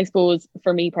 I suppose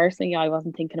for me personally, I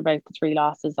wasn't thinking about the 3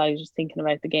 losses. I was just thinking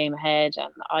about the game ahead,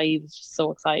 and I was just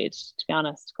so excited, to be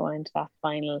honest, going into that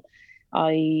final.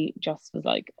 I just was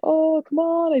like, oh, come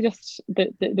on. I just,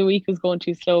 the week was going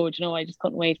too slow. You know, I just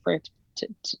couldn't wait for it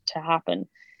to happen.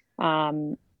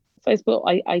 Um, so I suppose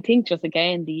I think just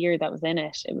again the year that was in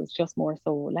it, it was just more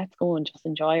so let's go and just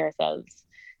enjoy ourselves.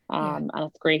 Yeah. And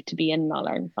it's great to be in an All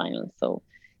Ireland final. So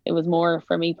it was more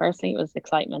for me personally, it was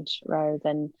excitement rather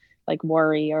than like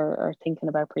worry or thinking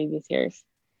about previous years.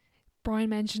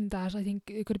 Brian mentioned that I think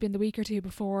it could have been the week or two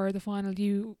before the final.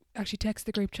 You actually texted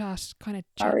the group chat, kind of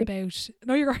chatting Sorry, about.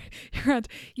 No, you're right. You're right.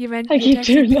 You meant I you keep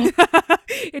doing that.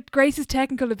 texted. Grace's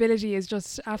technical ability is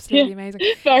just Yeah, absolutely amazing.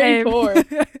 very Um, poor.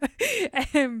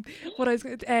 what I was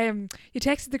you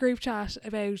texted the group chat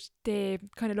about the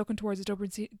kind of looking towards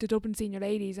the Dublin senior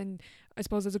ladies, and I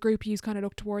suppose as a group, you kind of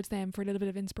look towards them for a little bit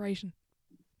of inspiration.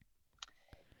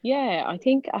 Yeah, I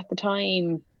think at the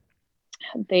time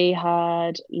they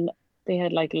had they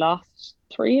had like lost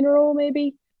 3 in a row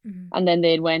maybe, Mm-hmm. and then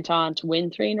they went on to win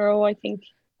 3 in a row. I think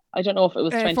I don't know if it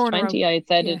was 4 in a row. 2020 I had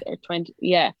said Yeah, it or 20.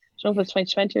 Yeah, I don't know if yeah. it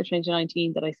was 2020 or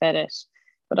 2019 that I said it,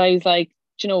 but I was like,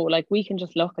 you know, like we can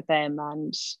just look at them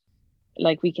and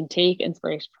like we can take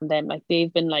inspiration from them. Like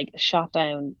they've been like shot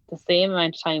down the same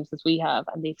amount of times as we have,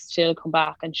 and they've still come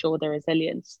back and show their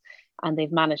resilience, and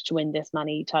they've managed to win this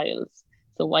many titles.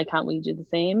 So why can't we do the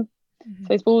same? Mm-hmm.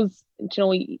 So I suppose, you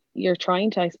know, you're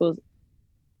trying to, I suppose,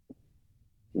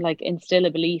 like instill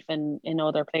a belief in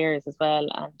other players as well,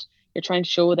 and you're trying to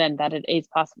show them that it is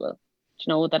possible, you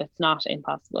know, that it's not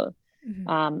impossible. Mm-hmm.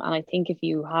 And I think if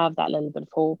you have that little bit of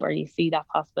hope or you see that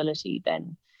possibility,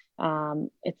 then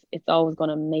it's always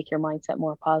going to make your mindset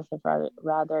more positive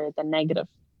rather than negative.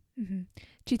 Mm-hmm.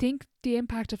 Do you think the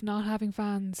impact of not having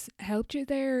fans helped you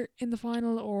there in the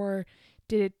final, or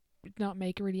did it not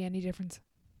make really any difference?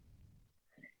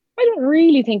 I don't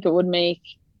really think it would make.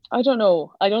 I don't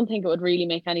know. I don't think it would really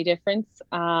make any difference.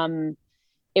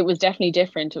 It was definitely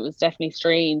different. It was definitely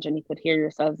strange, and you could hear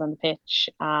yourselves on the pitch.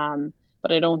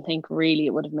 But I don't think really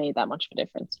it would have made that much of a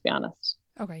difference, to be honest.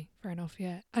 Okay, fair enough,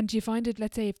 yeah. And do you find it,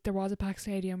 let's say if there was a packed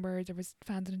stadium where there was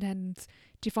fans in attendance,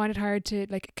 do you find it hard to,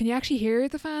 like, can you actually hear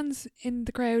the fans in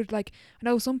the crowd? Like, I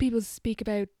know some people speak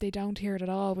about they don't hear it at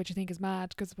all, which I think is mad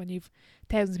because when you've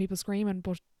thousands of people screaming,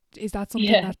 but is that something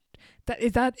Yeah, that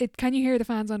is that it? Can you hear the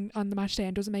fans on the match day,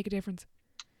 and does it make a difference?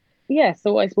 yeah.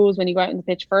 So I suppose when you go out on the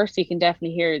pitch first, you can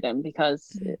definitely hear them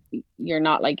because Mm-hmm. you're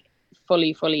not like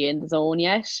fully in the zone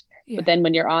yet. But Yeah. then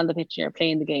when you're on the pitch and you're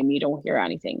playing the game, you don't hear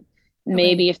anything. Okay.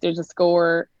 Maybe if there's a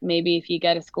score, maybe if you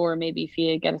get a score, maybe if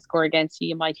you get a score against you,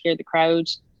 you might hear the crowd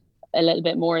a little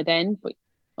bit more then, but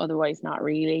otherwise not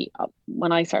really.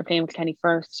 When I started playing with Kenny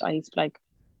first, I used to like,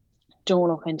 don't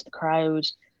look into the crowd.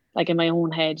 Like in my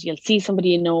own head, you'll see somebody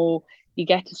you know, you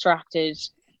get distracted.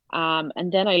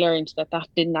 And then I learned that that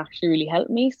didn't actually really help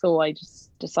me. So I just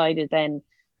decided then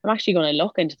I'm actually going to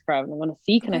look into the crowd and I'm going to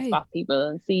see can I Okay. spot people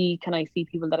and see can I see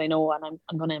people that I know and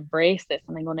I'm going to embrace this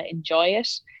and I'm going to enjoy it.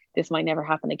 This might never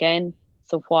happen again.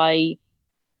 So why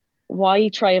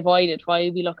try avoid it? Why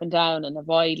be looking down and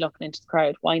avoid looking into the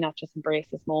crowd? Why not just embrace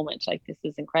this moment? Like this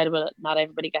is incredible. Not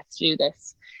everybody gets to do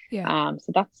this. Yeah.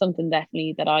 So that's something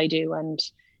definitely that I do, and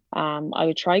I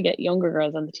would try get younger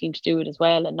girls on the team to do it as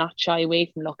well, and not shy away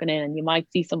from looking in. And you might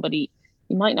see somebody,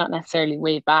 you might not necessarily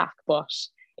wave back, but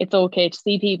it's okay to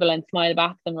see people and smile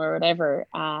back at them or whatever.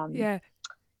 Yeah.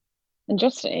 And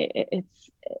just it's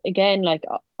again like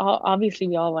obviously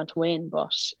we all want to win,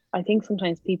 but I think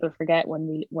sometimes people forget when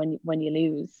you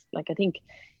lose. Like I think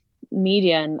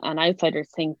media and outsiders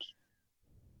think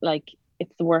like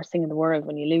it's the worst thing in the world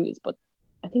when you lose. But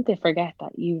I think they forget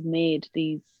that you've made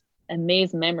these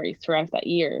amazing memories throughout that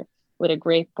year with a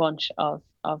great bunch of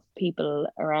people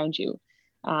around you.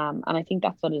 And I think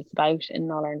that's what it's about in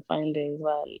All Ireland final day as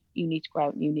well. You need to go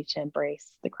out and you need to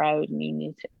embrace the crowd, and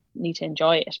you need to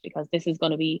enjoy it, because this is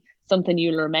going to be something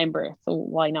you'll remember. So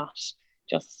why not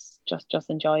just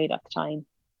enjoy it at the time?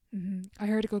 I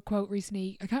heard a good quote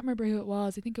recently. I can't remember who it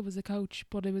was. I think it was a coach,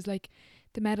 but it was like,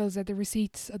 the medals are the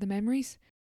receipts of the memories.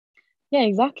 Yeah,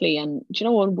 exactly. And do you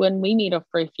know, when we meet up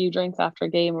for a few drinks after a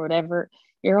game or whatever,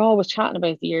 you're always chatting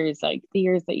about the years, like the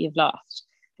years that you've lost.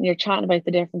 And you're chatting about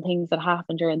the different things that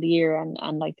happened during the year,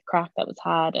 and like the crack that was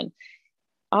had. And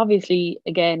obviously,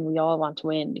 again, we all want to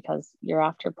win because you're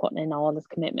after putting in all this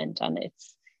commitment, and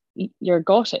you're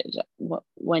gutted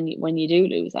when you do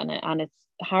lose, and it's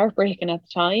heartbreaking at the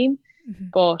time. Hmm.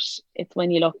 But it's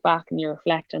when you look back and you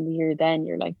reflect on the year, then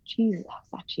you're like, Jesus, that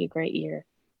was actually a great year.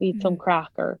 We had some Hmm.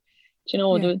 crack, or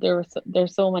Yeah,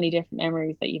 there's so many different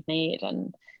memories that you've made,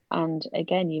 and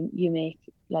again, you make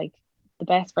like the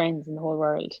best friends in the whole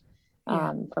world,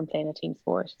 yeah, from playing a team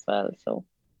sport as well. So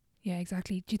yeah,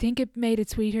 exactly. Do you think it made it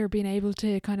sweeter being able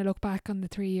to kind of look back on the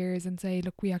 3 years and say,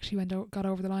 look, we actually got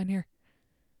over the line here?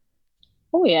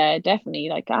 oh yeah, definitely.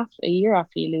 Like after a year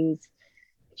after you lose,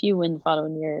 if you win the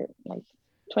following year, like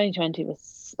 2020 was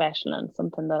special and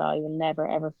something that I will never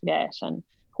ever forget. And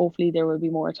hopefully there will be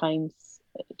more times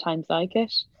like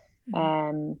it. Hmm.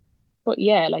 Um, but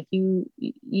yeah, like you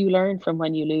learn from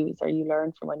when you lose, or you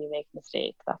learn from when you make a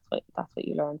mistake. That's what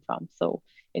you learn from. So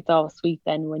it's always sweet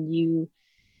then when you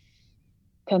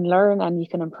can learn and you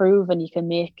can improve and you can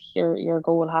make your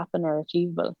goal happen or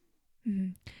achievable. Hmm.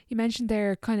 You mentioned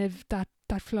there kind of that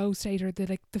flow state, or the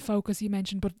like the focus you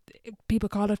mentioned, but people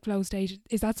call it flow state.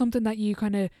 Is that something that you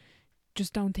kind of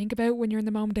just don't think about when you're in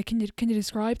the moment? Like, can you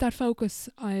describe that focus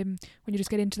when you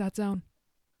just get into that zone?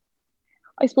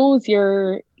 I suppose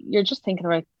you're just thinking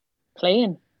about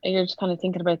playing. You're just kind of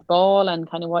thinking about the ball and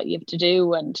kind of what you have to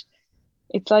do. And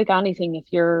it's like anything, if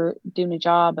you're doing a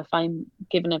job, if I'm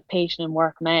giving a patient in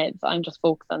work meds, I'm just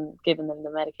focused on giving them the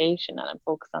medication and I'm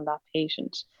focused on that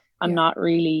patient. I'm Yeah. not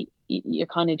really, you're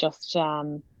kind of just,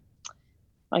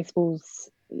 I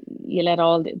suppose you let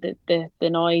all the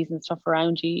noise and stuff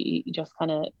around you, you just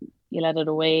kind of, you let it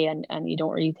away, and you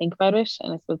don't really think about it.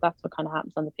 And I suppose that's what kind of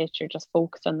happens on the pitch. You're just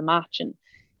focused on the match and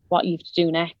what you have to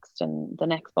do next, and the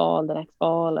next ball,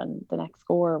 and the next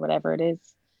score, whatever it is.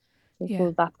 So I Yeah.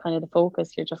 suppose that's kind of the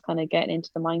focus. You're just kind of getting into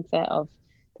the mindset of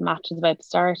the match is about to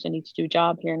start. I need to do a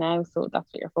job here now. So that's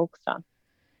what you're focused on.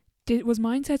 Was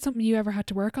mindset something you ever had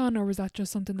to work on, or was that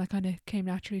just something that kind of came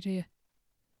naturally to you?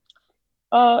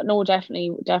 Oh no, definitely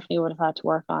would have had to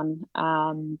work on.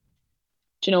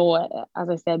 As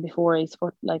I said before, I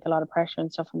put like a lot of pressure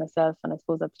and stuff on myself, and I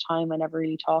suppose at the time I never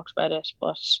really talked about it.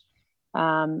 But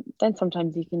then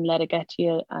sometimes you can let it get to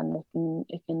you, and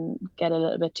it can get a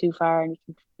little bit too far, and you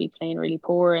can be playing really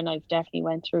poor. And I've definitely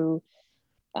went through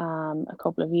a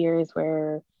couple of years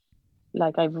where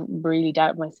like I've really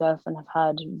doubted myself and have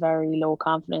had very low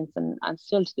confidence, and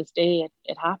still to this day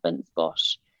it happens. But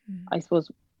Mm. I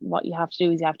suppose what you have to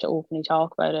do is you have to openly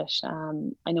talk about it.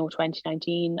 I know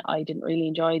 2019 I didn't really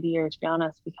enjoy the year, to be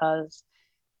honest, because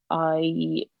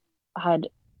I had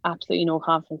absolutely no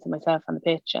confidence in myself on the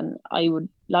pitch, and I would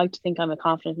like to think I'm a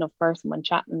confident enough person when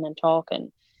chatting and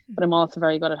talking, but I'm Mm. also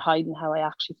very good at hiding how I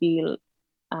actually feel.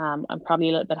 I'm probably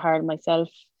a little bit hard on myself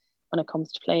when it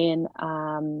comes to playing.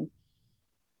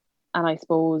 And I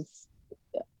suppose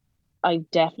I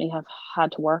definitely have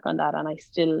had to work on that, and I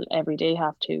still every day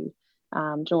have to.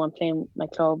 I'm playing my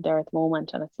club there at the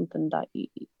moment, and it's something that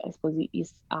I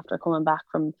suppose after coming back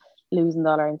from losing the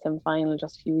All Ireland semi final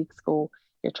just a few weeks ago,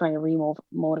 you're trying to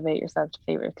motivate yourself to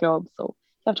play with your club. So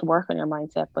you have to work on your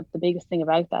mindset. But the biggest thing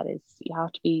about that is you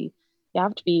have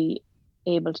to be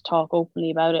able to talk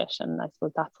openly about it, and I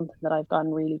suppose that's something that I've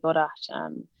gotten really good at.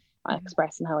 Mm.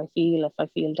 Expressing how I feel, if I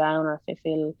feel down or if I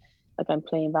feel like I'm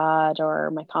playing bad or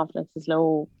my confidence is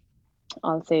low,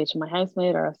 I'll say it to my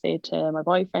housemate, or I'll say it to my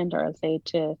boyfriend, or I'll say it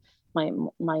to my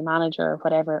manager, or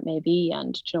whatever it may be.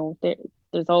 And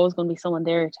there's always going to be someone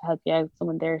there to help you out,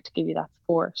 someone there to give you that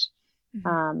support.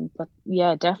 Mm. But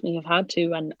yeah, definitely have had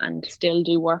to, and still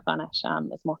do work on it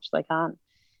as much as I can.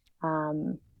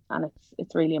 Um, and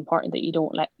it's really important that you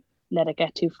don't let it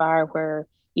get too far where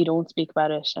you don't speak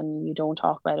about it and you don't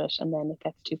talk about it, and then it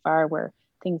gets too far where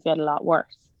things get a lot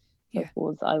worse. So I Yeah.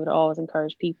 suppose I would always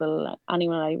encourage people,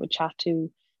 anyone I would chat to,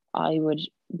 I would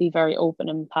be very open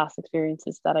in past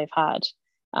experiences that I've had.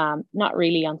 Not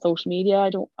really on social media.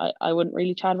 I wouldn't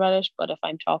really chat about it, but if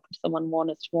I'm talking to someone one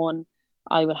is to one,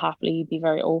 I would happily be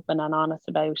very open and honest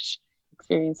about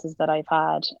experiences that I've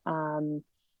had.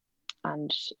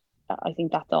 And I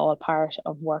think that's all part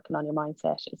of working on your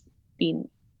mindset, is being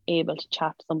able to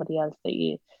chat to somebody else that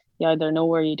you either know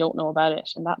or you don't know about it,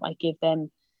 and that might give them,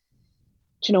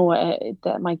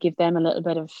 that might give them a little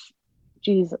bit of,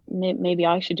 geez, maybe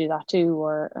I should do that too,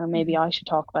 or maybe I should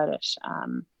talk about it.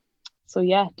 So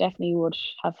yeah, definitely would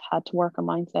have had to work on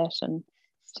mindset and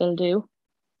still do.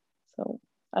 So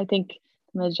I think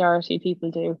the majority of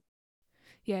people do.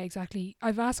 Yeah, exactly.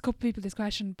 I've asked a couple of people this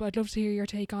question, but I'd love to hear your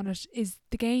take on it. Is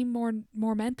the game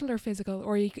more mental or physical,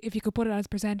 or if you could put it as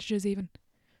percentages even?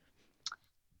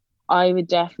 I would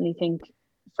definitely think,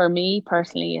 for me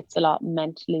personally, it's a lot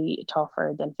mentally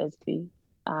tougher than physically.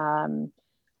 Um,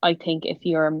 I think if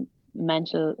your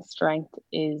mental strength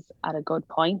is at a good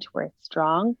point where it's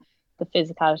strong, the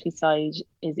physicality side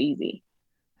is easy.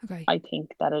 Okay. I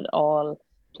think that it all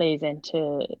plays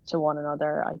into one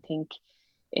another. I think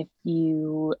if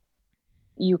you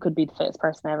could be the fittest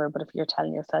person ever, but if you're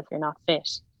telling yourself you're not fit,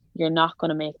 you're not going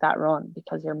to make that run,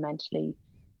 because you're mentally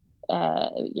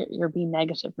you're being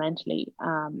negative mentally,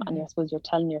 and I suppose you're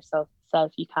telling yourself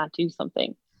you can't do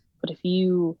something. But if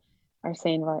you are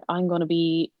saying, right, I'm going to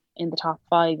be in the top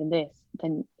 5 in this,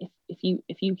 then if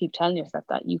you keep telling yourself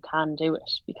that, you can do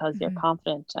it, because you're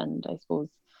confident, and I suppose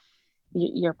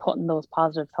you're putting those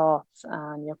positive thoughts,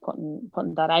 and you're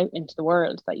putting that out into the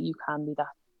world, that you can be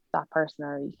that person,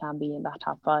 or you can be in that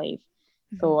top 5.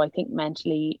 So I think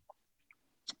mentally,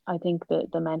 I think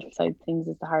the mental side of things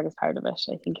is the hardest part of it.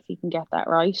 I think if you can get that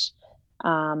right,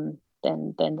 then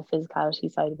the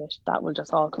physicality side of it, that will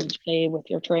just all come into play with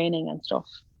your training and stuff.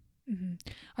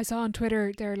 I saw on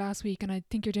Twitter there last week, and I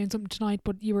think you're doing something tonight,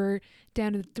 but you were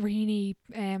down at the Raheny,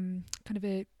 kind of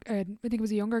I think it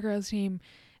was a younger girls team,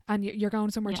 and you're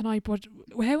going somewhere tonight. But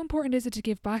how important is it to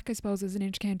give back, I suppose, as an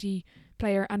intercounty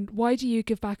player, and why do you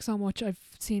give back so much? I've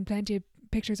seen plenty of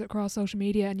pictures across social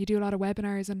media, and you do a lot of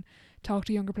webinars and talk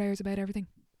to younger players about everything.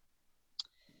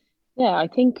 Yeah, I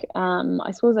think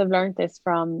I suppose I've learned this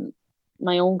from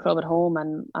my own club at home,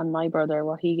 and my brother,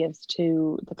 what he gives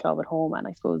to the club at home. And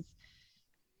I suppose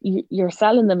you're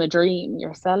selling them a dream,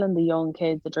 you're selling the young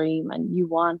kids a dream, and you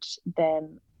want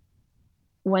them,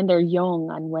 when they're young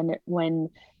and when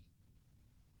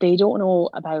they don't know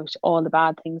about all the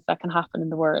bad things that can happen in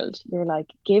the world, you're like,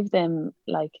 give them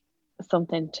like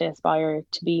something to aspire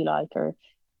to be like, or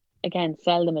again,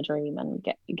 sell them a dream, and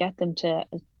get them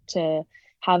to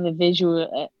have a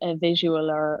visual,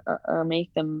 or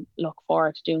make them look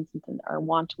forward to doing something, or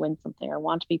want to win something, or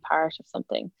want to be part of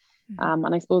something.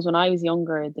 And I suppose when I was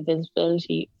younger, the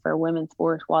visibility for women's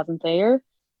sport wasn't there.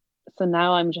 So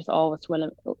now I'm just always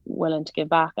willing to give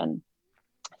back. And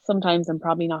sometimes I'm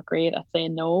probably not great at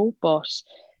saying no, but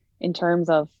in terms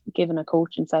of giving a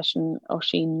coaching session,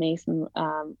 Oisin Mason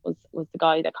was the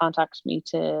guy that contacted me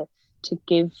to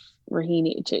give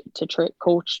Raheny, to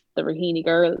coach the Raheny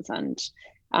girls. And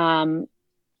I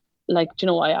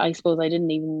suppose I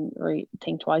didn't even really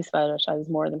think twice about it. I was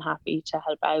more than happy to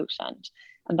help out,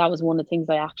 and that was one of the things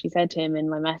I actually said to him in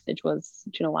my message was,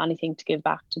 anything to give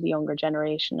back to the younger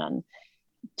generation, and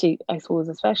to, I suppose,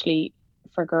 especially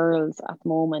for girls at the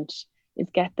moment, is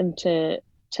get them to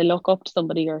look up to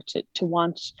somebody, or to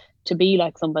want to be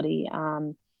like somebody,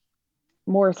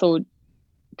 more so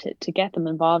to get them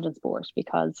involved in sport,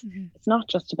 because it's not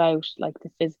just about like the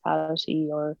physicality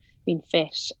or being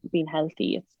fit, being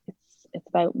healthy. It's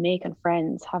about making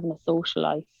friends, having a social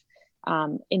life,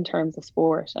 in terms of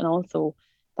sport, and also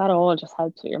that all just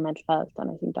helps with your mental health. And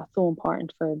I think that's so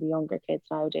important for the younger kids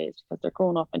nowadays, because they're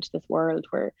growing up into this world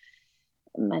where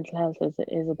mental health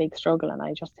is a big struggle, and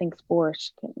I just think sport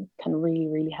can really,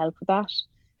 really help with that.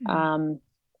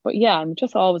 But yeah, I'm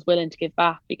just always willing to give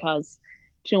back, because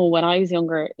when I was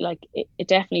younger, like it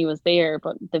definitely was there,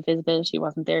 but the visibility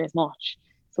wasn't there as much.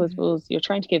 So I suppose you're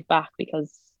trying to give back,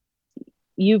 because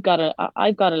I've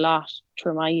got a lot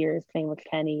through my years playing with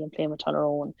Kenny and playing with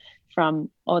Tullaroan, from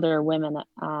other women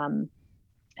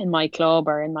in my club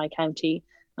or in my county.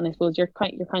 And I suppose you're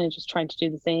kind of just trying to do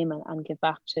the same, and give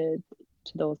back to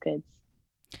those kids.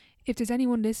 If there's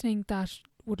anyone listening that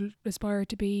would aspire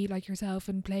to be like yourself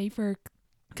and play for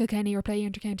Kilkenny or play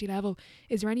intercounty level,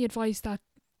 is there any advice that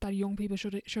young people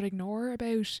should ignore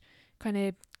about kind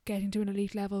of getting to an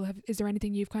elite level? Is there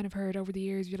anything you've kind of heard over the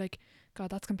years you're like, God,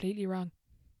 that's completely wrong?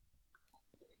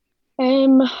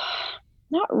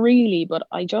 Not really, but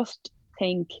I just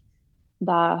think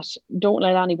that don't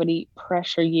let anybody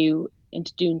pressure you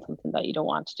into doing something that you don't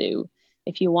want to do.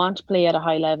 If you want to play at a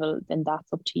high level, then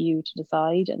that's up to you to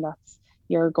decide, and that's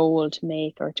your goal to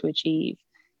make or to achieve.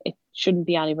 It shouldn't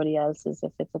be anybody else's.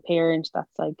 If it's a parent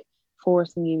that's like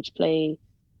forcing you to play,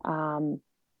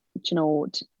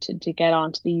 to get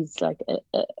onto these like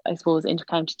I suppose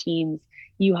inter-county teams,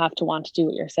 you have to want to do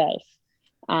it yourself.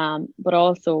 But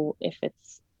also if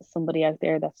it's somebody out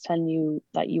there that's telling you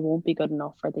that you won't be good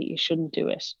enough or that you shouldn't do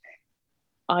it,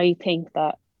 I think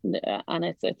that, and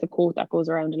it's a quote that goes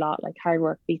around a lot, like hard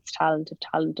work beats talent if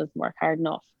talent doesn't work hard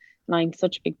enough. And I'm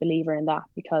such a big believer in that,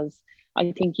 because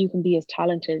I think you can be as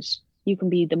talented, you can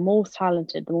be the most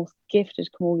talented, the most gifted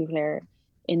camogie player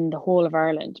in the whole of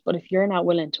Ireland, but if you're not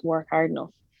willing to work hard enough,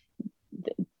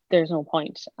 there's no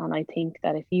point. And I think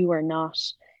that if you are not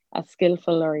as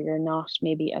skillful, or you're not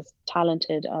maybe as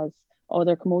talented as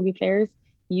other camogie players,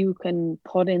 you can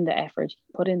put in the effort,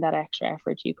 put in that extra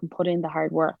effort, you can put in the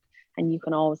hard work, and you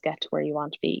can always get to where you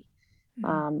want to be.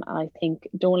 And I think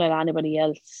don't let anybody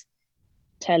else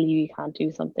tell you can't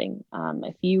do something.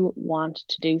 If you want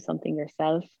to do something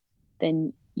yourself,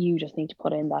 then you just need to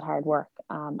put in that hard work,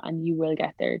 and you will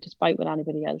get there despite what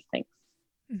anybody else thinks.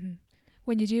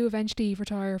 When you do eventually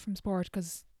retire from sport,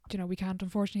 because we can't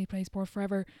unfortunately play sport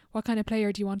forever, what kind of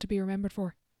player do you want to be remembered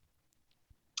for?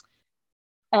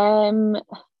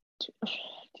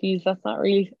 Geez, it's not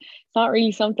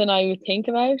really something I would think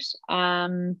about. I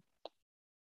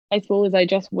suppose I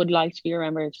just would like to be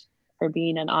remembered for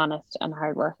being an honest and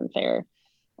hardworking player.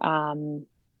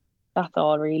 That's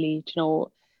all really.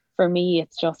 For me,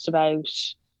 it's just about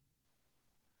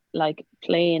like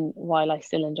playing while I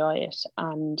still enjoy it.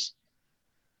 And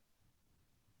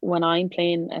when I'm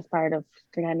playing as part of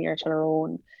Kilkenny or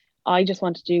Tyrone, I just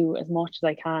want to do as much as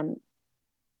I can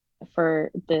for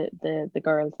the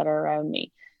girls that are around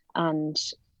me. And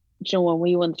when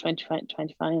we won the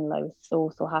 2020 final, I was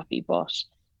so happy. But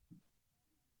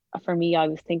for me, I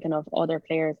was thinking of other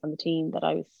players on the team that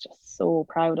I was just so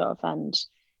proud of. And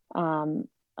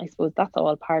I suppose that's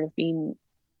all part of being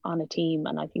on a team.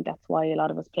 And I think that's why a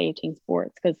lot of us play team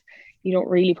sports, because you don't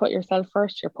really put yourself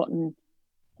first.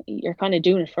 You're kind of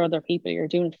doing it for other people. You're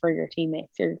doing it for your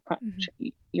teammates.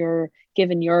 You're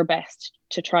giving your best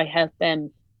to try help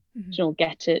them,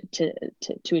 get to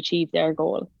achieve their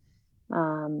goal.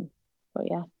 But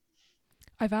yeah.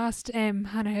 I've asked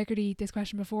Hannah Hegarty this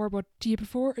question before, but do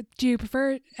you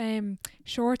prefer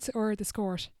shorts or the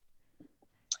skirt?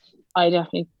 I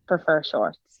definitely prefer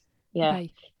shorts. Yeah.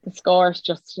 Okay. The skirts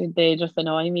they just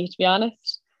annoy me, to be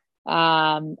honest.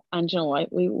 And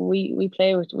we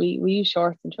play with we use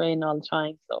shorts in training all the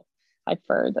time, so I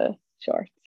prefer the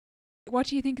shorts. What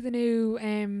do you think of the new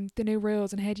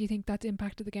rules, and how do you think that's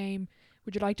impacted the game?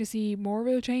 Would you like to see more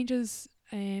rule changes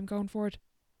going forward?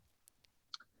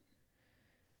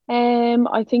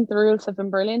 I think the rules have been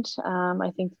brilliant.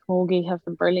 I think Camogie have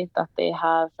been brilliant that they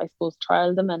have, I suppose,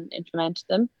 trialed them and implemented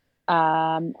them.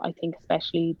 I think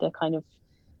especially the kind of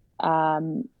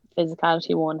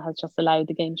physicality one has just allowed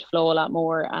the game to flow a lot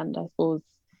more. And I suppose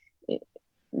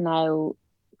now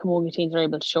Camogie teams are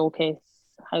able to showcase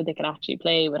how they can actually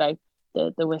play without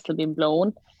the whistle being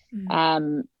blown.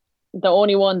 The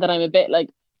only one that I'm a bit like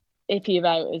iffy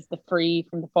about is the free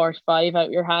from the 45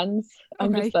 out your hands. Okay.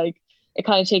 I'm just like, it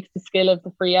kind of takes the skill of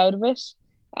the free out of it.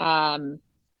 Apart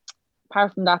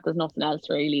from that, there's nothing else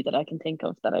really that I can think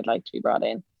of that I'd like to be brought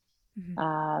in.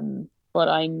 But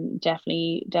I'm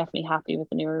definitely happy with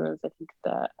the new rules. I think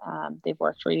that they've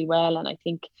worked really well, and I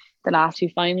think the last two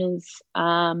finals,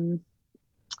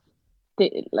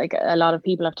 like a lot of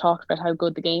people have talked about how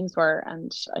good the games were, and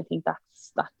I think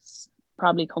that's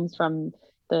probably comes from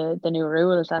the new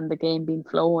rules and the game being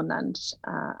flown and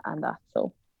that.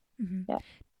 So yeah.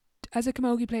 As a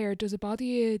camogie player, does it bother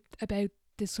you about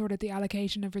this sort of the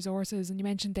allocation of resources? And you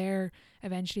mentioned there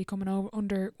eventually coming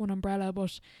under one umbrella,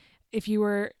 but if you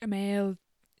were a male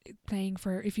playing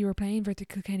for the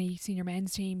Kilkenny senior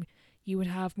men's team, you would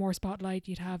have more spotlight,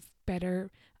 you'd have better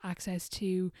access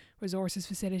to resources,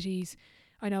 facilities.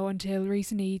 I know until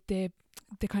recently the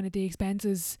kind of the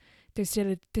expenses, there's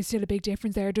still a big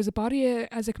difference there. Does it bother you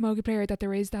as a camogie player that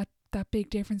there is that big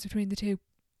difference between the two?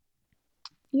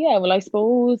 Yeah, well, I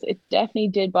suppose it definitely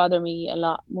did bother me a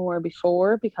lot more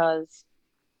before, because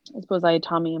I suppose I had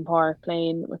Tommy and Park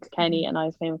playing with Kilkenny and I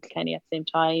was playing with Kilkenny at the same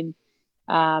time.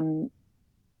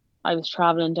 I was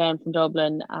traveling down from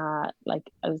Dublin. Like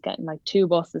I was getting like 2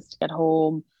 buses to get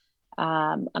home.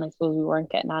 And I suppose we weren't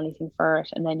getting anything for it.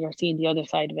 And then you're seeing the other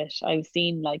side of it. I was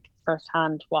seeing like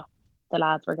firsthand what the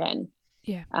lads were getting.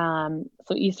 Yeah. So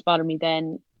it used to bother me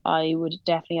then. I would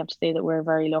definitely have to say that we're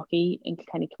very lucky in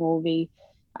Kilkenny Camogie.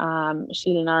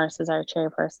 Sheila Norris is our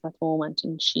chairperson at the moment,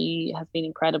 and she has been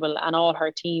incredible, and all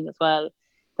her team as well,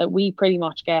 that we pretty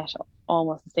much get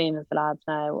almost the same as the lads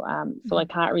now. So I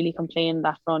can't really complain on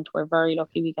that front. We're very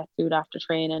lucky. We get food after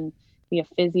training. We have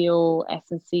physio,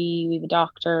 S&C, we have a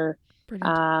doctor.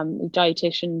 Brilliant.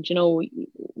 Dietitian,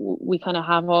 we kind of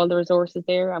have all the resources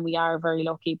there, and we are very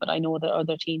lucky, but I know that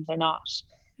other teams are not.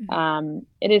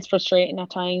 It is frustrating at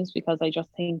times, because I just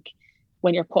think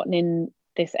when you're putting in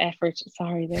this effort,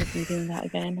 sorry, there's me doing that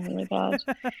again. Oh my God.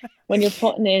 When you're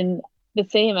putting in the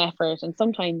same effort, and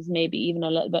sometimes maybe even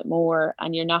a little bit more,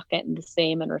 and you're not getting the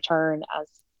same in return as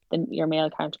your male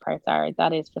counterparts are,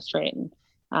 that is frustrating.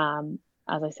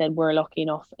 As I said, we're lucky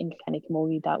enough in Kilkenny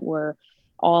Camogie that we're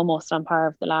almost on par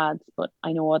with the lads, but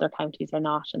I know other counties are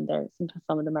not, and sometimes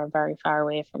some of them are very far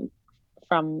away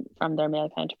from their male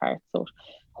counterparts. So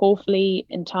hopefully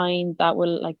in time that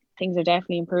will, like, things are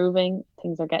definitely improving,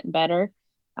 things are getting better,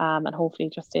 and hopefully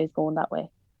it just stays going that way.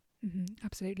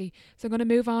 Absolutely. So I'm going to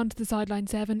move on to the sideline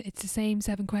 7. It's the same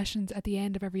 7 questions at the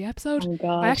end of every episode. Oh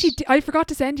gosh. I forgot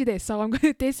to send you this, so I'm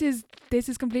going. This is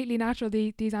completely natural.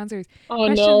 These answers. Oh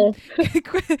no.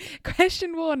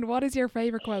 Question 1. What is your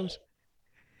favorite quote?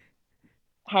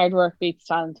 Hard work beats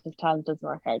talent if talent doesn't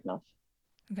work hard enough.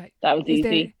 Okay. That was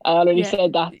easy. I already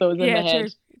said that, so it was in my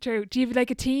head. True. Do you have like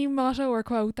a team motto or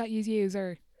quote that you use,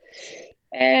 or?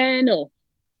 No.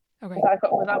 Okay.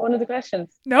 Was that one of the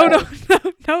questions? No, it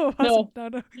wasn't.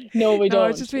 No, we don't. No,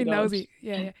 it's just being nosy.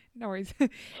 Yeah. No worries.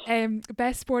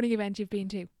 Best sporting event you've been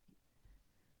to?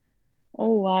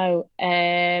 Oh wow.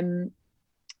 I'm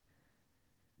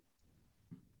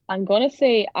gonna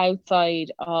say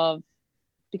outside of,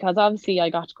 because obviously I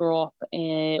got to grow up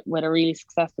with a really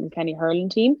successful Kenny hurling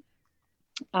team.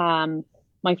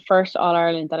 My first All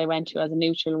Ireland that I went to as a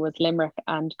neutral was Limerick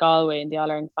and Galway in the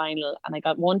All Ireland final, and I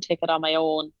got one ticket on my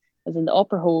own. I was in the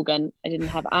Upper Hogan. I didn't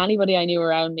have anybody I knew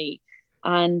around me,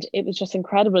 and it was just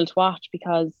incredible to watch,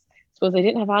 because I suppose I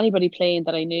didn't have anybody playing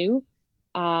that I knew.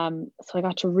 So I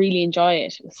got to really enjoy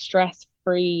it. It was stress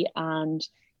free, and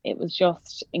it was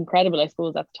just incredible, I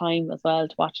suppose, at the time as well,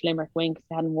 to watch Limerick win, because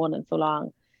they hadn't won in so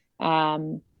long.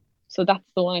 So that's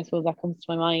the one, I suppose, that comes to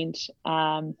my mind.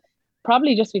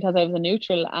 Probably just because I was a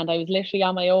neutral and I was literally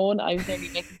on my own. I was nearly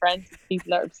making friends with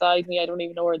people that were beside me. I don't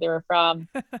even know where they were from.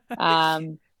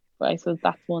 But I suppose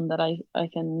that's one that I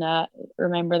can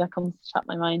remember that comes to the top of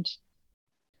my mind.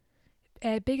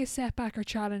 Biggest setback or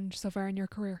challenge so far in your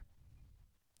career?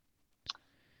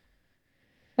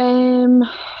 The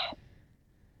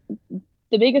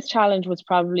biggest challenge was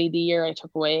probably the year I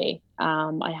took away.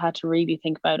 I had to really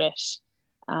think about it.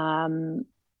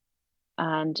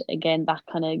 And again, that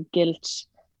kind of guilt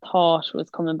thought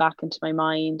was coming back into my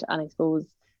mind. And I suppose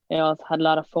I also had a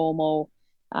lot of FOMO.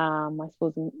 I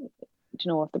suppose,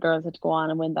 if the girls had to go on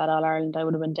and win that All Ireland, I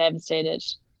would have been devastated.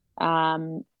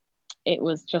 It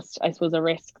was just, I suppose, a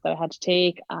risk that I had to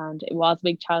take. And it was a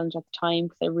big challenge at the time,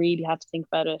 because I really had to think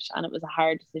about it. And it was a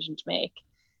hard decision to make.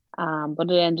 But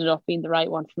it ended up being the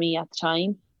right one for me at the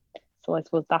time. So I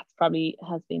suppose that's probably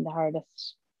has been the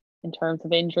hardest in terms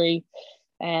of injury.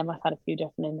 I've had a few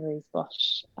different injuries, but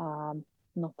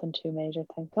nothing too major,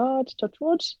 thank God. Touch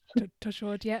wood. Touch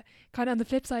wood, yeah. Kind of on the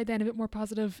flip side then, a bit more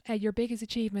positive, your biggest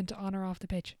achievement on or off the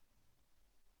pitch?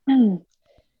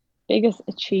 Biggest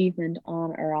achievement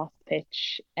on or off the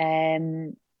pitch?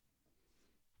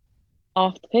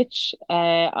 Off the pitch,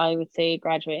 I would say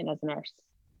graduating as a nurse.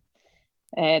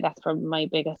 That's probably my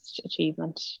biggest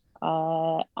achievement.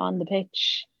 On the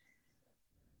pitch,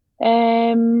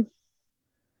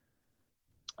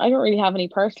 I don't really have any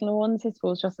personal ones. I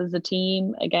suppose just as a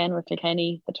team, again with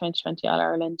Kilkenny, the 2020 All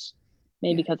Ireland,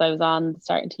 maybe because I was on the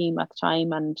starting team at the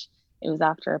time and it was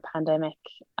after a pandemic.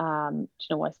 I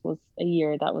suppose a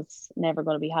year that was never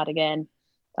going to be had again.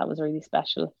 That was really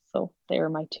special. So they were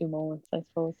my 2 moments, I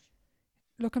suppose.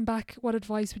 Looking back, what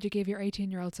advice would you give your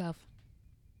 18-year-old self?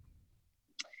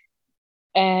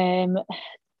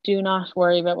 Do not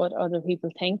worry about what other people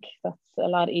think. That's a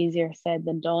lot easier said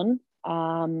than done.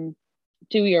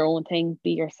 Do your own thing,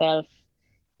 be yourself.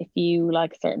 If you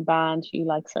like a certain band, you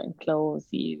like certain clothes,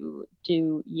 you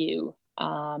do you,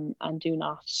 and do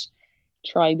not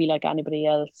try be like anybody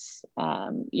else.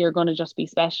 You're going to just be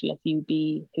special if you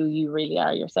be who you really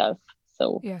are yourself.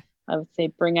 So yeah. I would say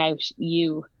bring out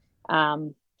you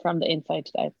from the inside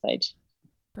to the outside.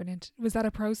 Brilliant. Was that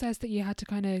a process that you had to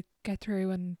kind of get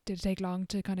through, and did it take long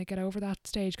to kind of get over that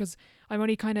stage? Because I'm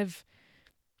only kind of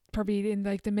probably in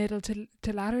like the middle to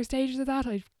latter stages of that.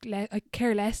 I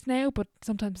care less now, but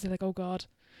sometimes they're like, oh God.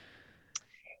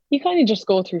 You kind of just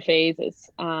go through phases.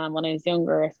 When I was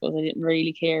younger, I suppose I didn't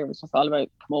really care. It was just all about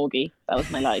camogie. That was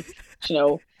my life,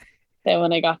 Then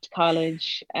when I got to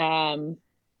college, I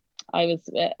was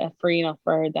a free enough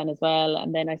bird then as well.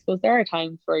 And then I suppose there are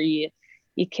times where you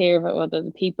care about what other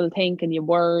people think and you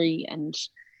worry, and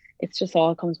it's just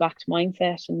all comes back to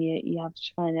mindset, and you have to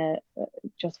kind of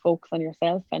just focus on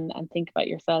yourself and think about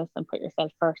yourself and put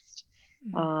yourself first.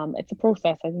 It's a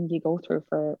process I think you go through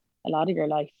for a lot of your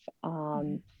life.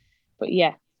 But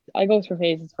yeah, I go through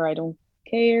phases where I don't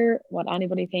care what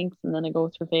anybody thinks, and then I go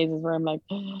through phases where I'm like,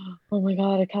 oh my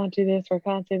god, I can't do this or I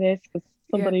can't say this because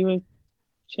somebody will,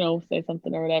 say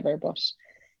something or whatever. But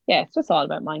yeah, it's just all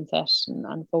about mindset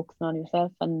and focusing on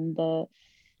yourself, and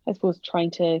I suppose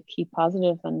trying to keep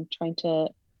positive and trying to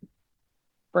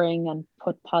bring and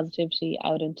put positivity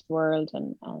out into the world,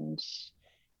 and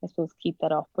I suppose keep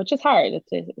that up, which is hard. It's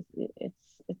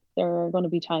there are going to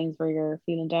be times where you're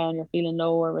feeling down, you're feeling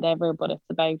low or whatever, but it's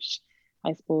about,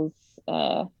 I suppose,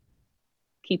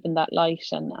 keeping that light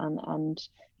and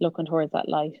looking towards that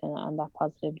light and that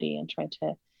positivity, and trying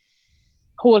to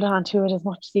hold on to it as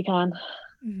much as you can.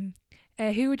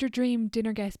 Who would your dream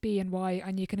dinner guest be and why?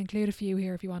 And you can include a few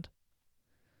here if you want.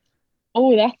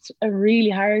 Oh, that's a really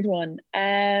hard one.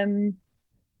 I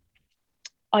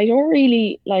don't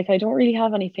really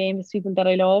have any famous people that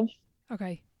I love.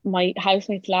 Okay. My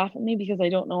housemates laugh at me because I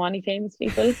don't know any famous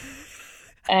people.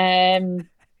 I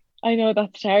know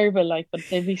that's terrible, but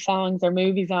there'd be songs or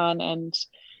movies on and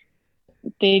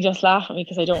they just laugh at me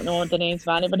because I don't know the names of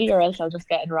anybody, or else I'll just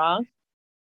get it wrong.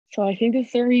 So I think this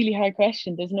is a really hard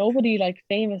question. There's nobody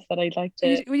famous that I'd like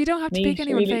to. Well, you don't have to pick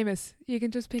anyone really famous. You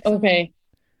can just pick someone. Okay.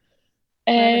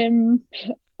 Wherever.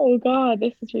 Oh God,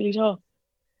 this is really tough.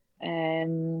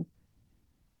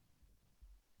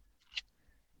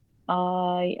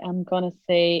 I am gonna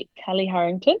say Kelly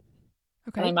Harrington.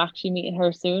 Okay. And I'm actually meeting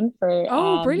her soon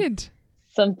for brilliant.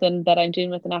 Something that I'm doing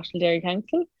with the National Dairy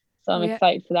Council. So I'm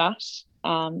excited for that.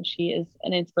 She is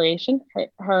an inspiration.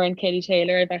 Her and Katie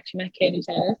Taylor. I've actually met Katie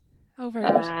Taylor. Oh, very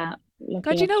good.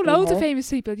 God, you know loads of famous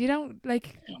people. You don't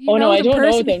Oh no, I don't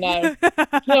personally. know them now.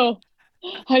 No,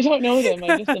 I don't know them.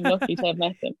 I just am lucky to have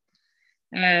met them.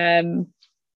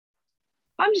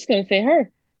 I'm just going to say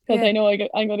her because I know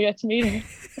I'm going to get to meet her.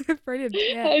 Brilliant.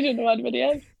 Yeah. I don't know anybody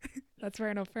else. That's fair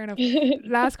enough.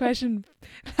 Last question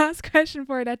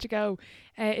before I let you go.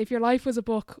 If your life was a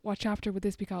book, what chapter would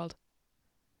this be called?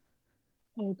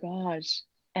 Oh gosh.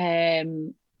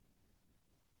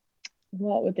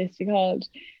 What would this be called?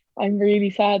 I'm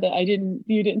really sad that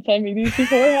you didn't send me these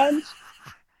beforehand.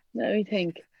 Let me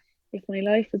think. If my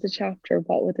life was a chapter,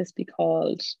 what would this be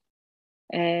called?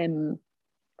 The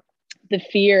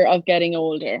fear of getting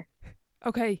older.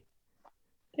 Okay.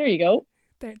 There you go.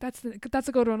 That's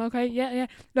a good one. Okay. Yeah.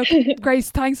 Look, Grace,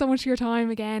 thanks so much for your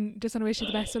time again. Just want to wish you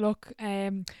the best of luck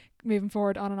moving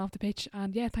forward on and off the pitch.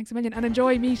 And yeah, thanks a million. And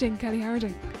enjoy meeting Kelly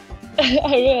Harrington.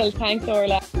 I will. Thanks,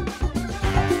 Orla.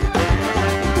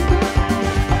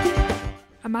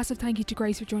 A massive thank you to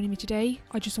Grace for joining me today.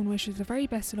 I just want to wish her the very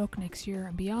best of luck next year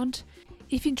and beyond.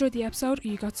 If you enjoyed the episode or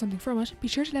you got something from it, be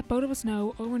sure to let both of us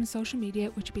know over on social media,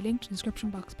 which will be linked in the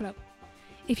description box below.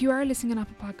 If you are listening on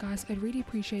Apple Podcasts, I'd really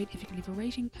appreciate if you could leave a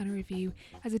rating and a review,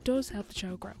 as it does help the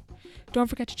show grow. Don't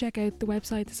forget to check out the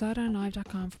website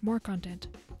thesidelinelive.com for more content.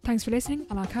 Thanks for listening,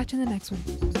 and I'll catch you in the next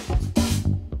one.